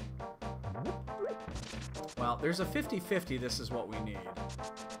 Well, there's a 50-50, this is what we need.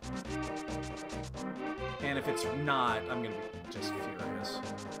 And if it's not, I'm going to be just furious.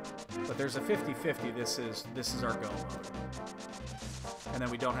 But there's a 50-50, this is our go mode. And then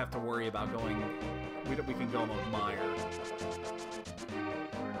we don't have to worry about going, we can go mode Mire.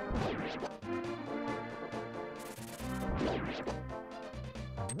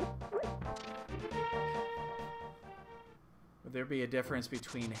 Would there be a difference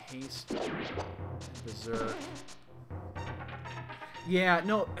between haste and berserk? Yeah,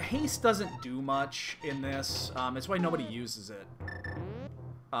 no, haste doesn't do much in this. It's why nobody uses it.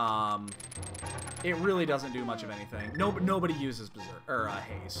 It really doesn't do much of anything. Nobody uses berserk or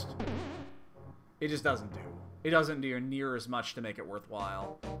haste. It just doesn't do. It doesn't do near as much to make it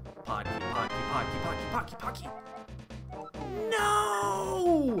worthwhile. Pocky, pocky, pocky, pocky, pocky, pocky.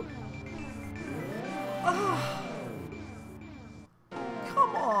 No! Ugh.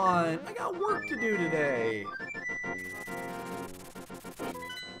 Come on! I got work to do today.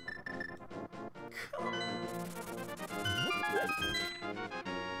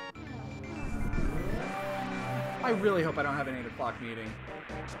 I really hope I don't have an 8 o'clock meeting.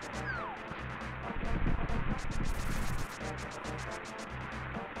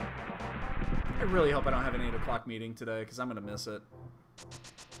 I really hope I don't have an 8 o'clock meeting today, because I'm going to miss it.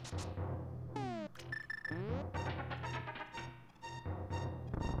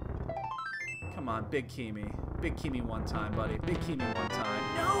 Come on, big Kimi. Big Kimi one time, buddy. Big Kimi one time.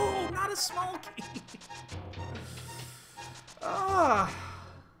 No, not a small key. Ah.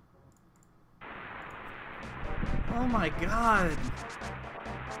 Oh my god.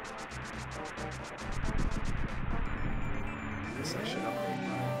 I guess I should update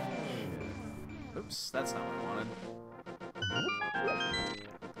my shit. Oops, that's not what I wanted.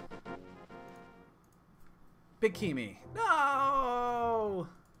 Big Kimi. No!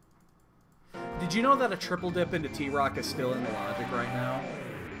 Did you know that a triple dip into T-Rock is still in the logic right now?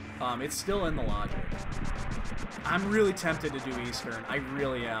 It's still in the logic. I'm really tempted to do Eastern. I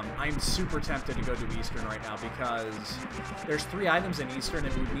really am. I'm super tempted to go do Eastern right now because there's 3 items in Eastern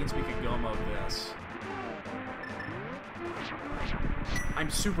and it means we could go mode this. I'm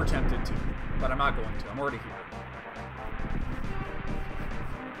super tempted to, but I'm not going to. I'm already here.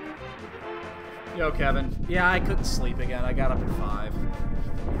 Yo, Kevin. Yeah, I couldn't sleep again. I got up at 5.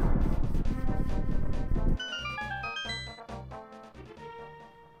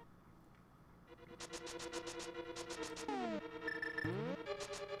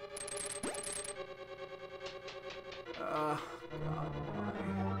 God,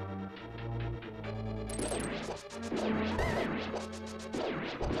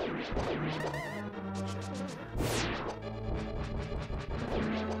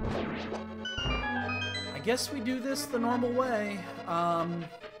 I guess we do this the normal way.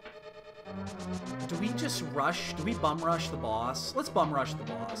 Do we just rush? Do we bum rush the boss? Let's bum rush the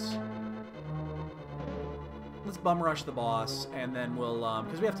boss. Let's bum rush the boss, and then we'll,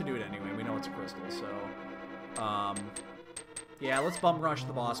 because we have to do it anyway. We know it's a crystal, so, yeah, let's bum rush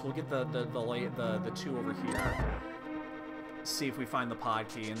the boss. We'll get the 2 over here. See if we find the pod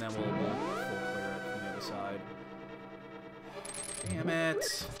key, and then we'll clear it from the other side. Damn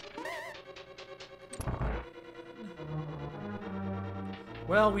it.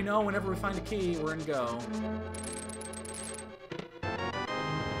 Well, we know whenever we find a key, we're in go.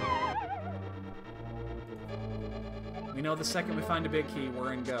 We know the second we find a big key,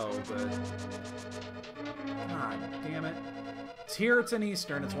 we're in go, but... God damn it. It's here, it's in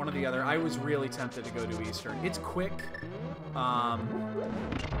Eastern, it's one or the other. I was really tempted to go to Eastern. It's quick.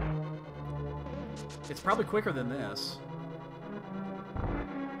 It's probably quicker than this.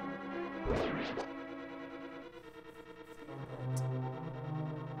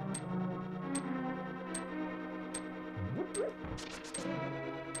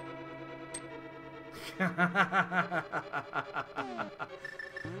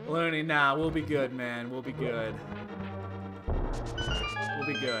 Looney, nah, we'll be good, man. We'll be good. We'll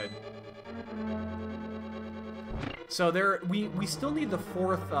be good. So we still need the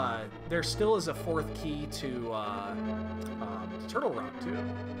fourth, there still is a fourth key to Turtle Rock, too.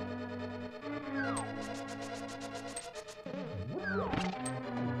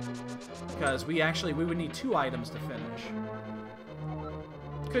 Because we would need 2 items to finish.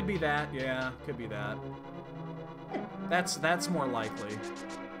 Could be that, yeah, could be that. That's more likely.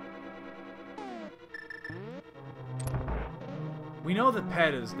 We know the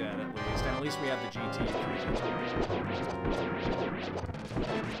pet is dead, at least, and at least we have the GT.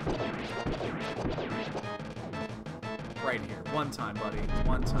 Right here. One time, buddy.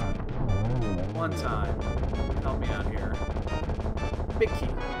 One time. One time. Help me out here. Big key.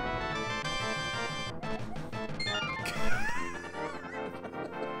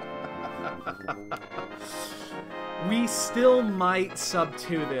 We still might sub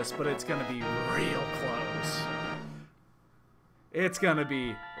 2 this, but it's gonna be real close. It's gonna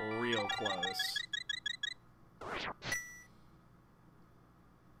be real close.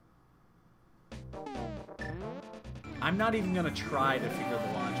 I'm not even gonna try to figure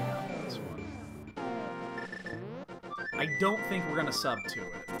the logic out for this one. I don't think we're gonna sub to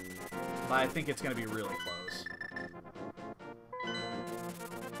it, but I think it's gonna be really close.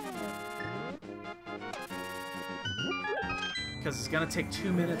 Because it's gonna take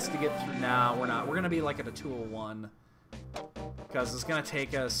 2 minutes to get through. Now we're not. We're gonna be like at a 2:01. Because it's gonna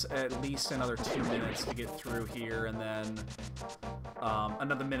take us at least another 2 minutes to get through here, and then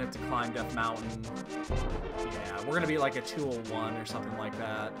another minute to climb Death Mountain. Yeah, we're gonna be like a 2:01 or something like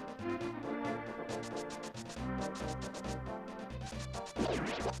that.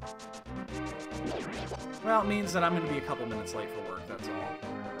 Well, it means that I'm gonna be a couple minutes late for work, that's all.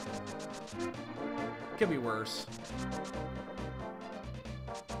 Could be worse.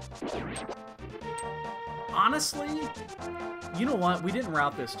 Honestly, you know what? We didn't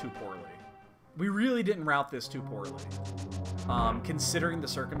route this too poorly. We really didn't route this too poorly. Considering the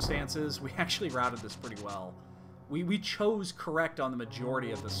circumstances, we actually routed this pretty well. We chose correct on the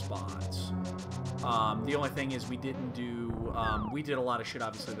majority of the spots. The only thing is we didn't do... we did a lot of shit,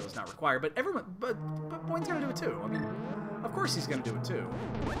 obviously, that was not required. But everyone... But Boyne's gonna do it, too. I mean, of course he's gonna do it, too.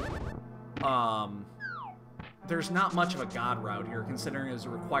 There's not much of a god route here, considering it was a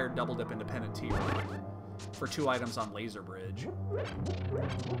required double-dip independent T route for 2 items on Laser Bridge.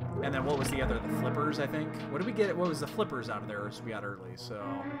 And then what was the other? The flippers, I think? What did we get? What was the flippers out of there we got early? So,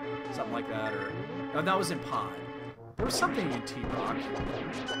 something like that, or... No, that was in Pod. There was something in T-Rock.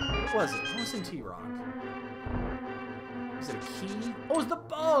 What was it? What was in T-Rock? Was it a key? Oh, it was the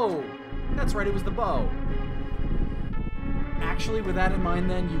bow! That's right, it was the bow. Actually, with that in mind,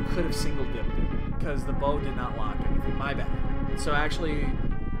 then, you could have single-dipped it, because the bow did not lock anything. My bad. So, actually,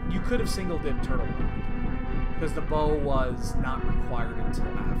 you could have single-dipped Turtle Rock, because the bow was not required until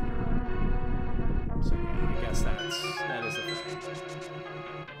after. So, yeah, I guess that is the thing.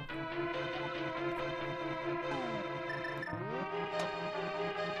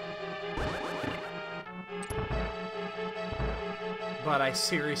 But I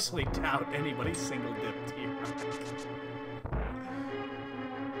seriously doubt anybody single-dipped here.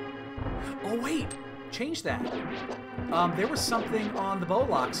 Oh, wait! Change that. There was something on the bow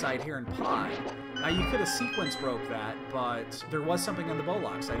lock side here in Pod. Now, you could have sequence broke that, but there was something on the bow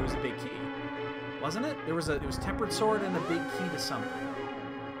lock side. It was a big key. Wasn't it? It was Tempered Sword and a big key to something.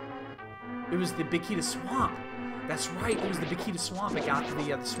 It was the big key to Swamp. That's right. It was the big key to Swamp. It got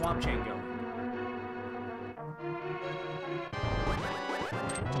the Swamp chain going.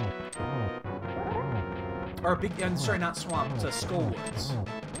 Or I'm sorry, not Swamp. It's Skullwoods.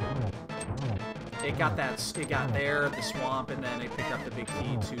 It got that. It got there, the Swamp, and then it picked up the big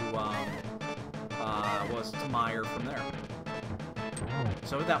key to to Meyer from there.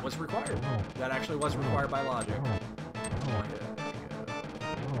 So that was required. That actually was required by logic.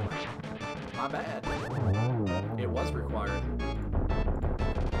 My bad. It was required.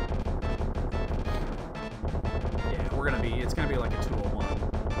 Yeah, we're gonna be. It's gonna be like a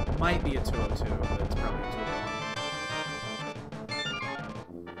 201. Might be a 202, but it's probably a 201.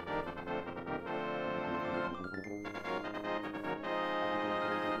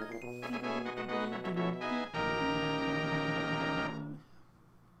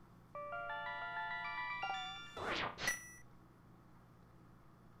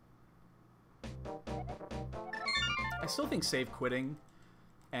 I still think save quitting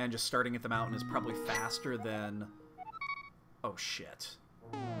and just starting at the mountain is probably faster than... Oh, shit.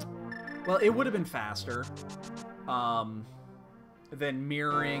 Well, it would have been faster than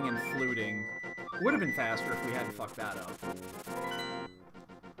mirroring and fluting. Would have been faster if we hadn't fucked that up.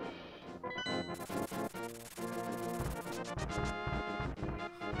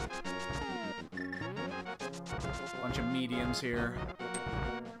 Bunch of mediums here.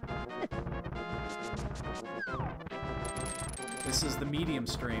 This is the medium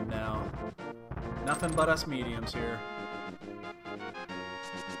stream now. Nothing but us mediums here.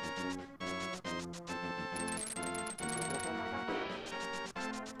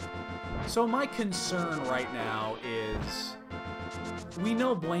 So my concern right now is we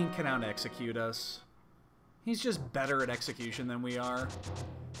know Blaine can out-execute us. He's just better at execution than we are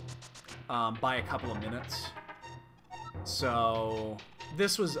by a couple of minutes. So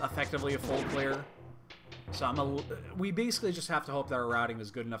this was effectively a full clear. So we basically just have to hope that our routing is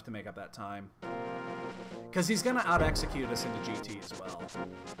good enough to make up that time. Because he's going to out-execute us into GT as well.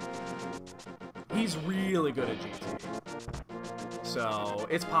 He's really good at GT. So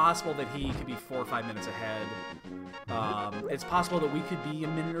it's possible that he could be 4 or 5 minutes ahead. It's possible that we could be a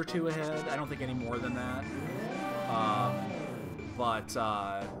minute or two ahead. I don't think any more than that.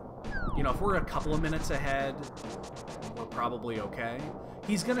 You know, if we're a couple of minutes ahead, we're probably okay.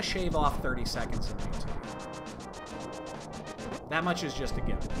 He's going to shave off 30 seconds in GT. That much is just a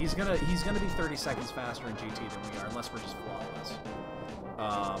given. He's gonna be 30 seconds faster in GT than we are, unless we're just flawless.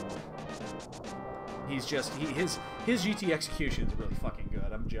 His GT execution is really fucking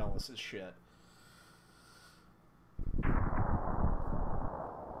good. I'm jealous as shit.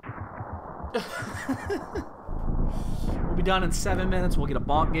 We'll be done in 7 minutes. We'll get a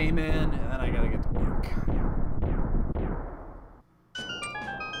bonk game in, and then I gotta get to work.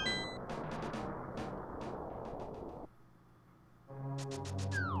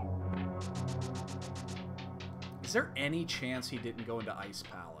 Is there any chance he didn't go into Ice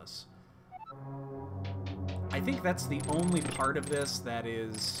Palace? I think that's the only part of this that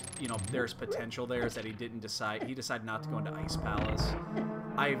is, you know, there's potential there, is that he decided not to go into Ice Palace.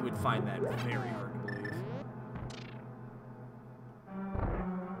 I would find that very hard to believe.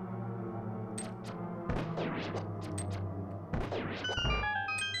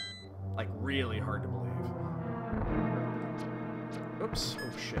 Like, really hard to believe. Oops.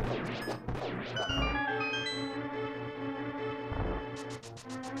 Oh, shit.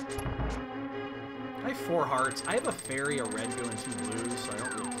 I have 4 hearts. I have a fairy, a red, go, and 2 blues, so I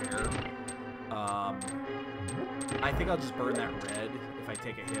don't really care. I think I'll just burn that red if I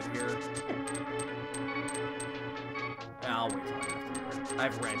take a hit here. I'll wait till I have to do it. I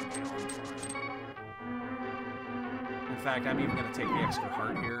have red now, I'm fine. In fact, I'm even going to take the extra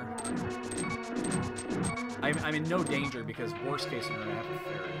heart here. I'm in no danger because worst case scenario, I have a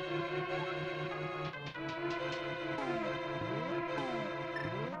fairy.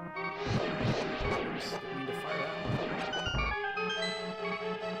 Oops, didn't mean to fire that one.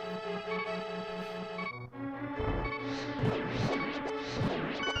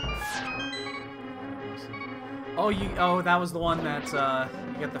 Oh, that was the one that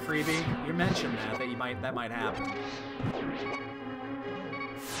you get the freebie. You mentioned that might happen.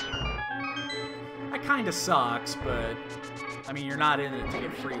 That kind of sucks, but I mean, you're not in it to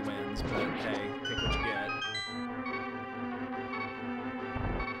get free wins. But hey, take what you get.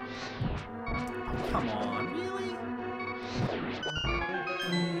 Oh, come on, really?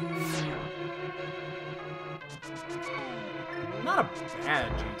 Not a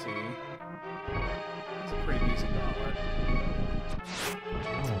bad GT. It's a pretty decent gauntlet.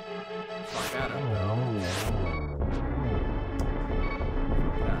 Fuck that up, though.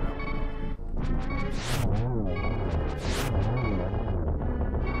 Fuck that up.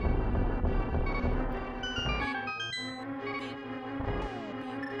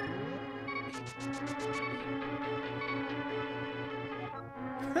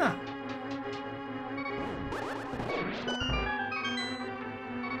 Huh.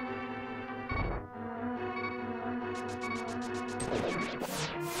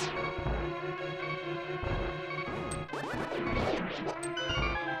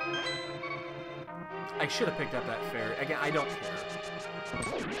 I should have picked up that fairy. Again, I don't care.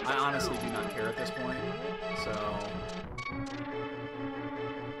 I honestly do not care at this point, so...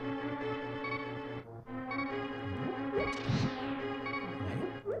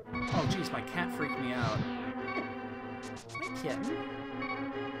 Oh, jeez, my cat freaked me out. Hi, kitten.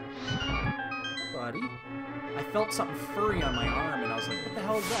 Buddy. I felt something furry on my arm, and I was like, what the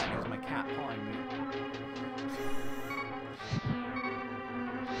hell is that? And it was my cat pawing me.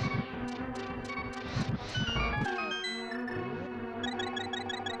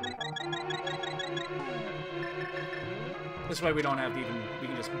 This way we don't have to even... We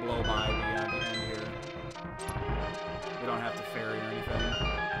can just blow by the end here. We don't have to ferry or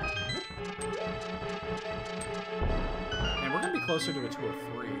closer to a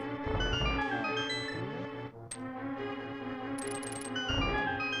 203.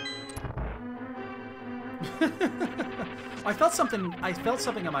 I felt something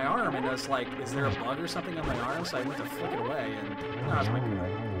on my arm, and I was like, is there a bug or something on my arm? So I went to flick it away, and no, it's my good.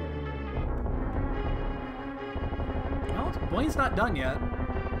 Well, Blaine's not done yet.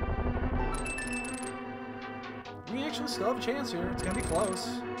 We actually still have a chance here. It's gonna be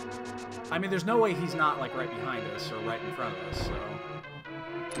close. I mean, there's no way he's not, like, right behind us or right in front of us, so...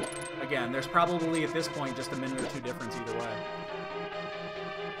 Again, there's probably, at this point, just a minute or two difference either way.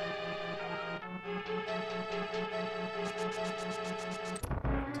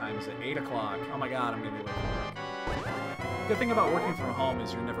 Time's at 8 o'clock. Oh my god, I'm gonna be late for work. Good thing about working from home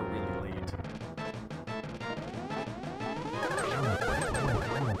is you're never really late.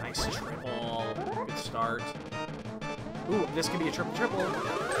 Nice triple. Good start. Ooh, this could be a triple-triple.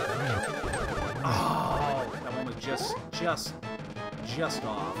 Oh, that one was just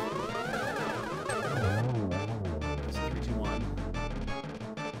off. 3, 2, 1.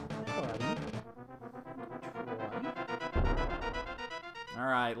 All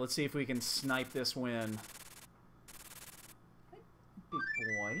right, let's see if we can snipe this win. Big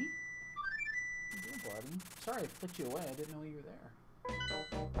boy. How you doing, buddy? Sorry I flicked you away. I didn't know you were there.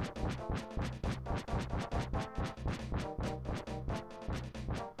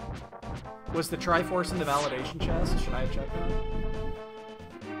 Was the Triforce in the validation chest? Should I have checked that?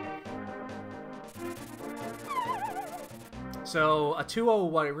 So, a 2-0,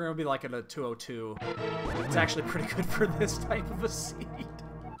 what, we're going to be like at a 202. It's actually pretty good for this type of a seed.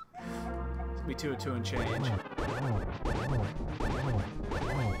 It's going to be 202 and change.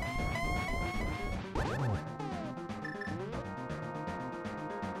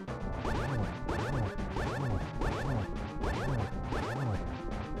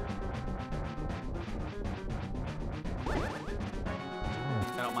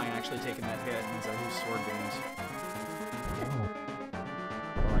 I don't mind actually taking that hit, means I lose sword games.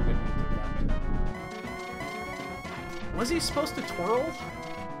 Well, I didn't need to take that. Was he supposed to twirl?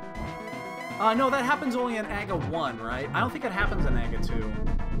 No, that happens only in Aga 1, right? I don't think it happens in Aga 2.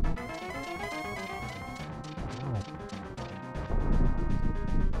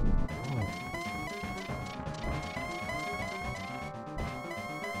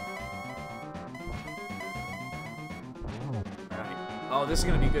 Oh, this is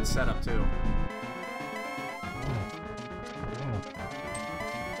going to be a good setup, too.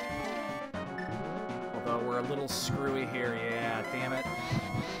 Although we're a little screwy here. Yeah, damn it.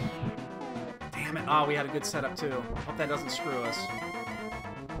 Damn it. Oh, we had a good setup, too. Hope that doesn't screw us.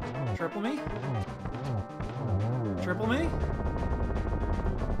 Triple me? Triple me?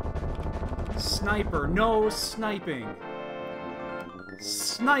 Sniper, no sniping.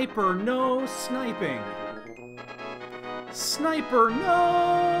 Sniper, no sniping. Sniper,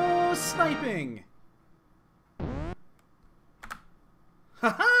 no sniping!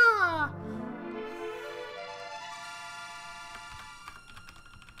 Ha-ha!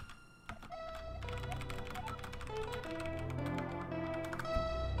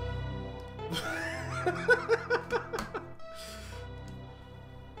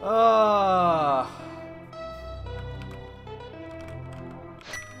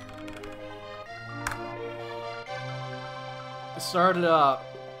 Start it up.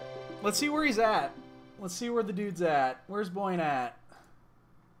 Let's see where he's at. Let's see where the dude's at. Where's Boyne at?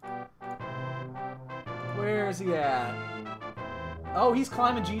 Where is he at? Oh, he's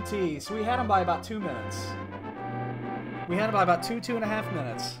climbing GT. So we had him by about 2 minutes. We had him by about 2.5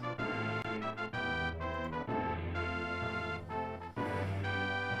 minutes.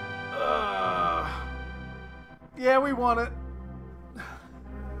 Yeah, we won it.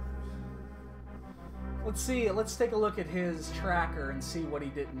 Let's see. Let's take a look at his tracker and see what he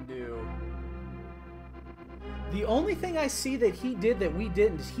didn't do. The only thing I see that he did that we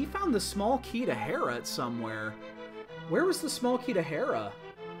didn't is he found the small key to Hera somewhere. Where was the small key to Hera?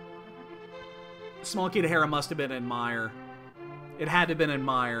 The small key to Hera must have been in Meyer. It had to have been in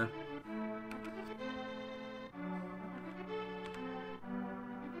Meyer.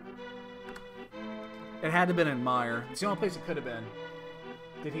 It had to have been in Meyer. It's the only place it could have been.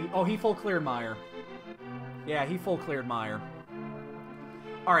 Did he? Oh, he full cleared Meyer. Yeah, he full cleared Meyer.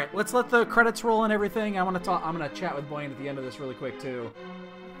 All right, let's let the credits roll and everything. I want to talk. I'm gonna chat with Boyne at the end of this really quick too.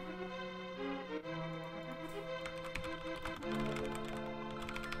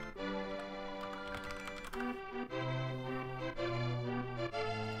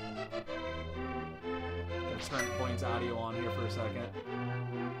 Let's turn Boyne's audio on here for a second.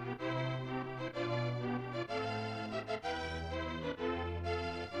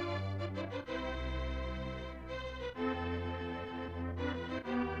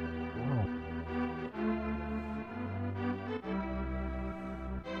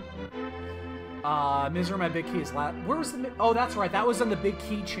 Misery, my big key is last. Where was the... Oh, that's right. That was on the big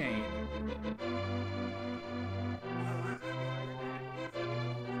keychain.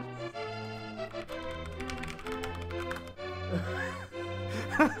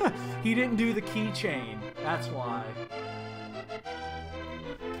 He didn't do the keychain. That's why.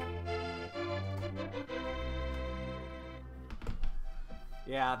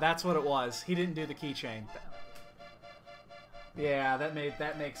 Yeah, that's what it was. He didn't do the keychain. Yeah, that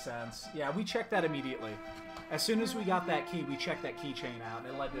makes sense. Yeah, we checked that immediately. As soon as we got that key, we checked that keychain out, and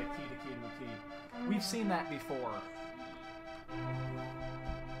it led to a key to key to a key. We've seen that before.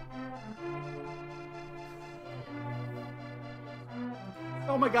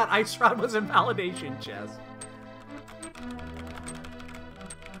 Oh my god, Ice Rod was invalidation, Chess.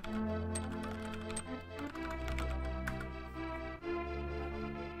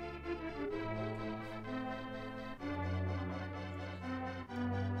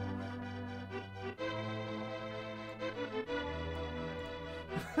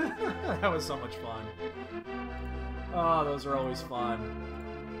 That was so much fun. Oh, those are always fun.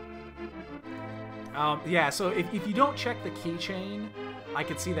 Yeah, so if you don't check the keychain, I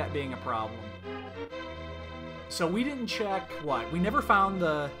could see that being a problem. So we didn't check what? We never found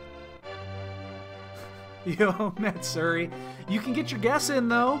the... Yo, Matsuri. You can get your guess in,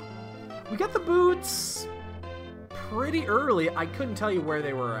 though. We got the boots pretty early. I couldn't tell you where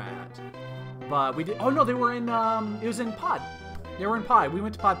they were at. But we did... Oh, no, they were in... It was in Pod. They were in Pod. We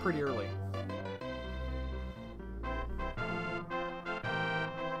went to Pod pretty early.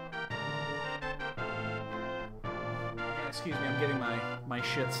 Excuse me, I'm getting my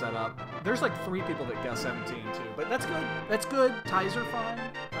shit set up. There's like 3 people that guess 17 too, but that's good. That's good. Ties are fine.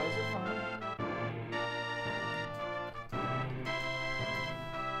 Ties are fine.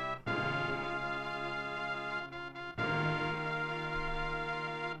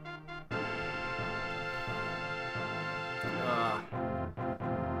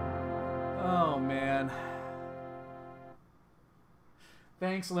 Oh man.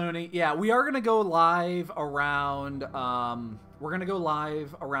 Thanks, Looney. Yeah, we are gonna go live around. We're gonna go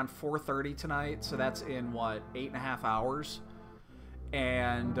live around 4:30 tonight, so that's in what 8.5 hours,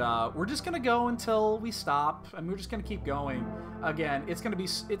 and we're just gonna go until we stop. I mean, we're just gonna keep going. Again, it's gonna be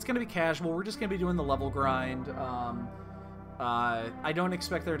casual. We're just gonna be doing the level grind. I don't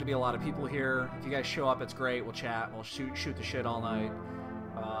expect there to be a lot of people here. If you guys show up, it's great. We'll chat. We'll shoot the shit all night.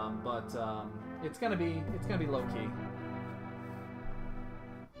 But it's gonna be low key.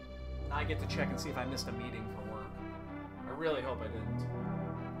 I get to check and see if I missed a meeting for work. I really hope I didn't.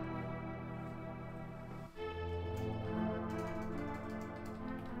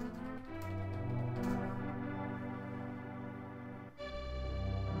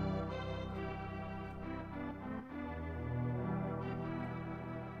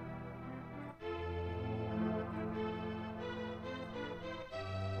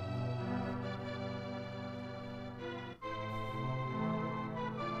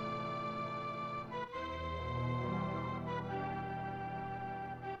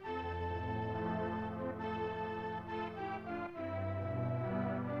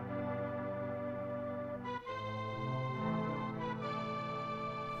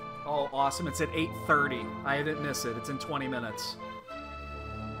 Oh, awesome. It's at 8:30. I didn't miss it. It's in 20 minutes.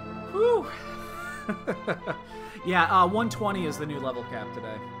 Whew. Yeah, 120 is the new level cap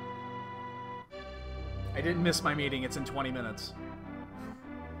today. I didn't miss my meeting. It's in 20 minutes.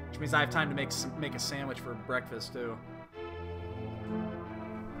 Which means I have time to make a sandwich for breakfast, too.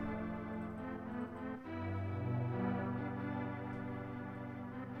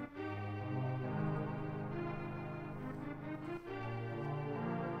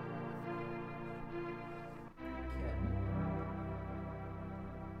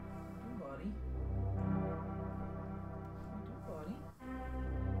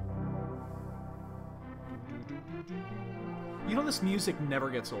 You know, this music never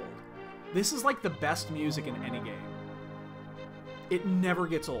gets old. This is like the best music in any game. It never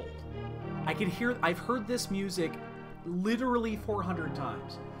gets old. I've heard this music literally 400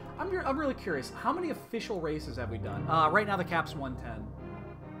 times. I'm really curious, how many official races have we done? Right now the cap's 110.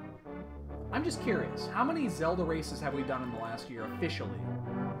 I'm just curious, how many Zelda races have we done in the last year officially?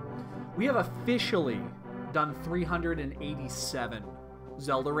 We have officially done 387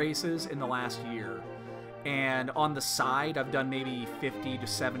 Zelda races in the last year. And on the side, I've done maybe 50 to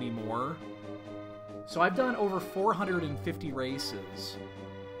 70 more. So I've done over 450 races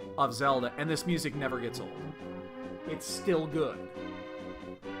of Zelda, and this music never gets old. It's still good.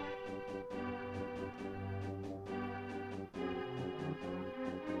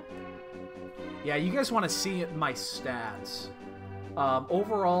 Yeah, you guys want to see my stats.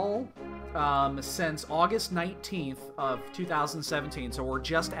 Overall, since August 19th of 2017, so we're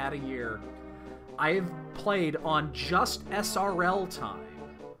just at a year, I've played on just SRL time.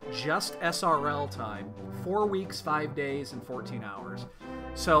 Just SRL time. 4 weeks, 5 days, and 14 hours.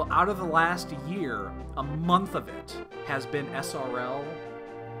 So out of the last year, a month of it has been SRL.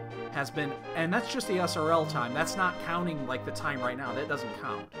 And that's just the SRL time. That's not counting like the time right now. That doesn't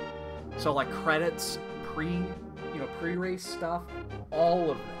count. So like credits, pre-race stuff,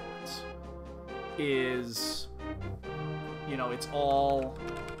 all of that is, it's all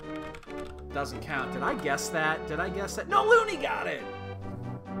doesn't count. Did I guess that? No, Looney got it.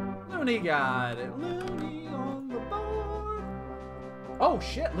 Looney got it. Looney on the board. Oh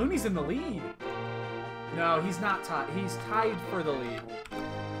shit, Looney's in the lead. No, he's not tied. He's tied for the lead,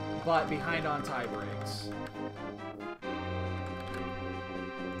 but behind on tie breaks.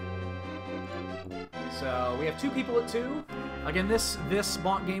 So we have 2 people at 2. Again, this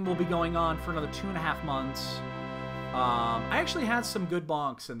bonk game will be going on for another 2.5 months. I actually had some good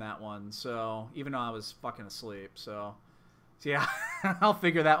bonks in that one, so even though I was fucking asleep. So yeah, I'll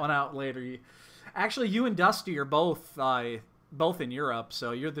figure that one out later. Actually, you and Dusty are both in Europe,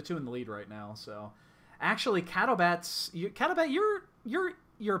 so you're the 2 in the lead right now. So actually, Catobat, you're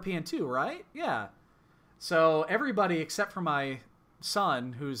European too, right? Yeah. So everybody except for my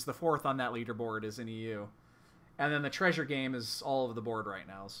son, who's the 4th on that leaderboard, is in EU. And then the treasure game is all over the board right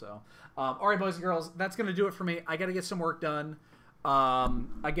now. So, all right, boys and girls, that's going to do it for me. I got to get some work done.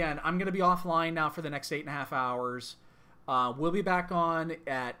 Again, I'm going to be offline now for the next 8.5 hours. We'll be back on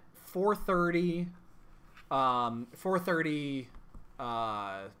at 4:30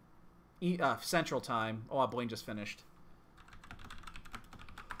 Central Time. Oh, Blaine just finished.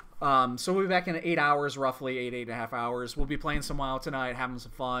 So we'll be back in 8 hours, roughly 8.5 hours. We'll be playing some WoW tonight, having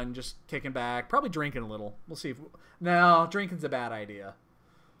some fun, just kicking back, probably drinking a little. We'll see if no, drinking's a bad idea.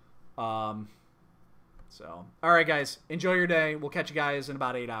 So all right, guys, enjoy your day. We'll catch you guys in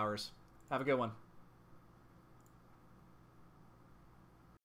about 8 hours. Have a good one.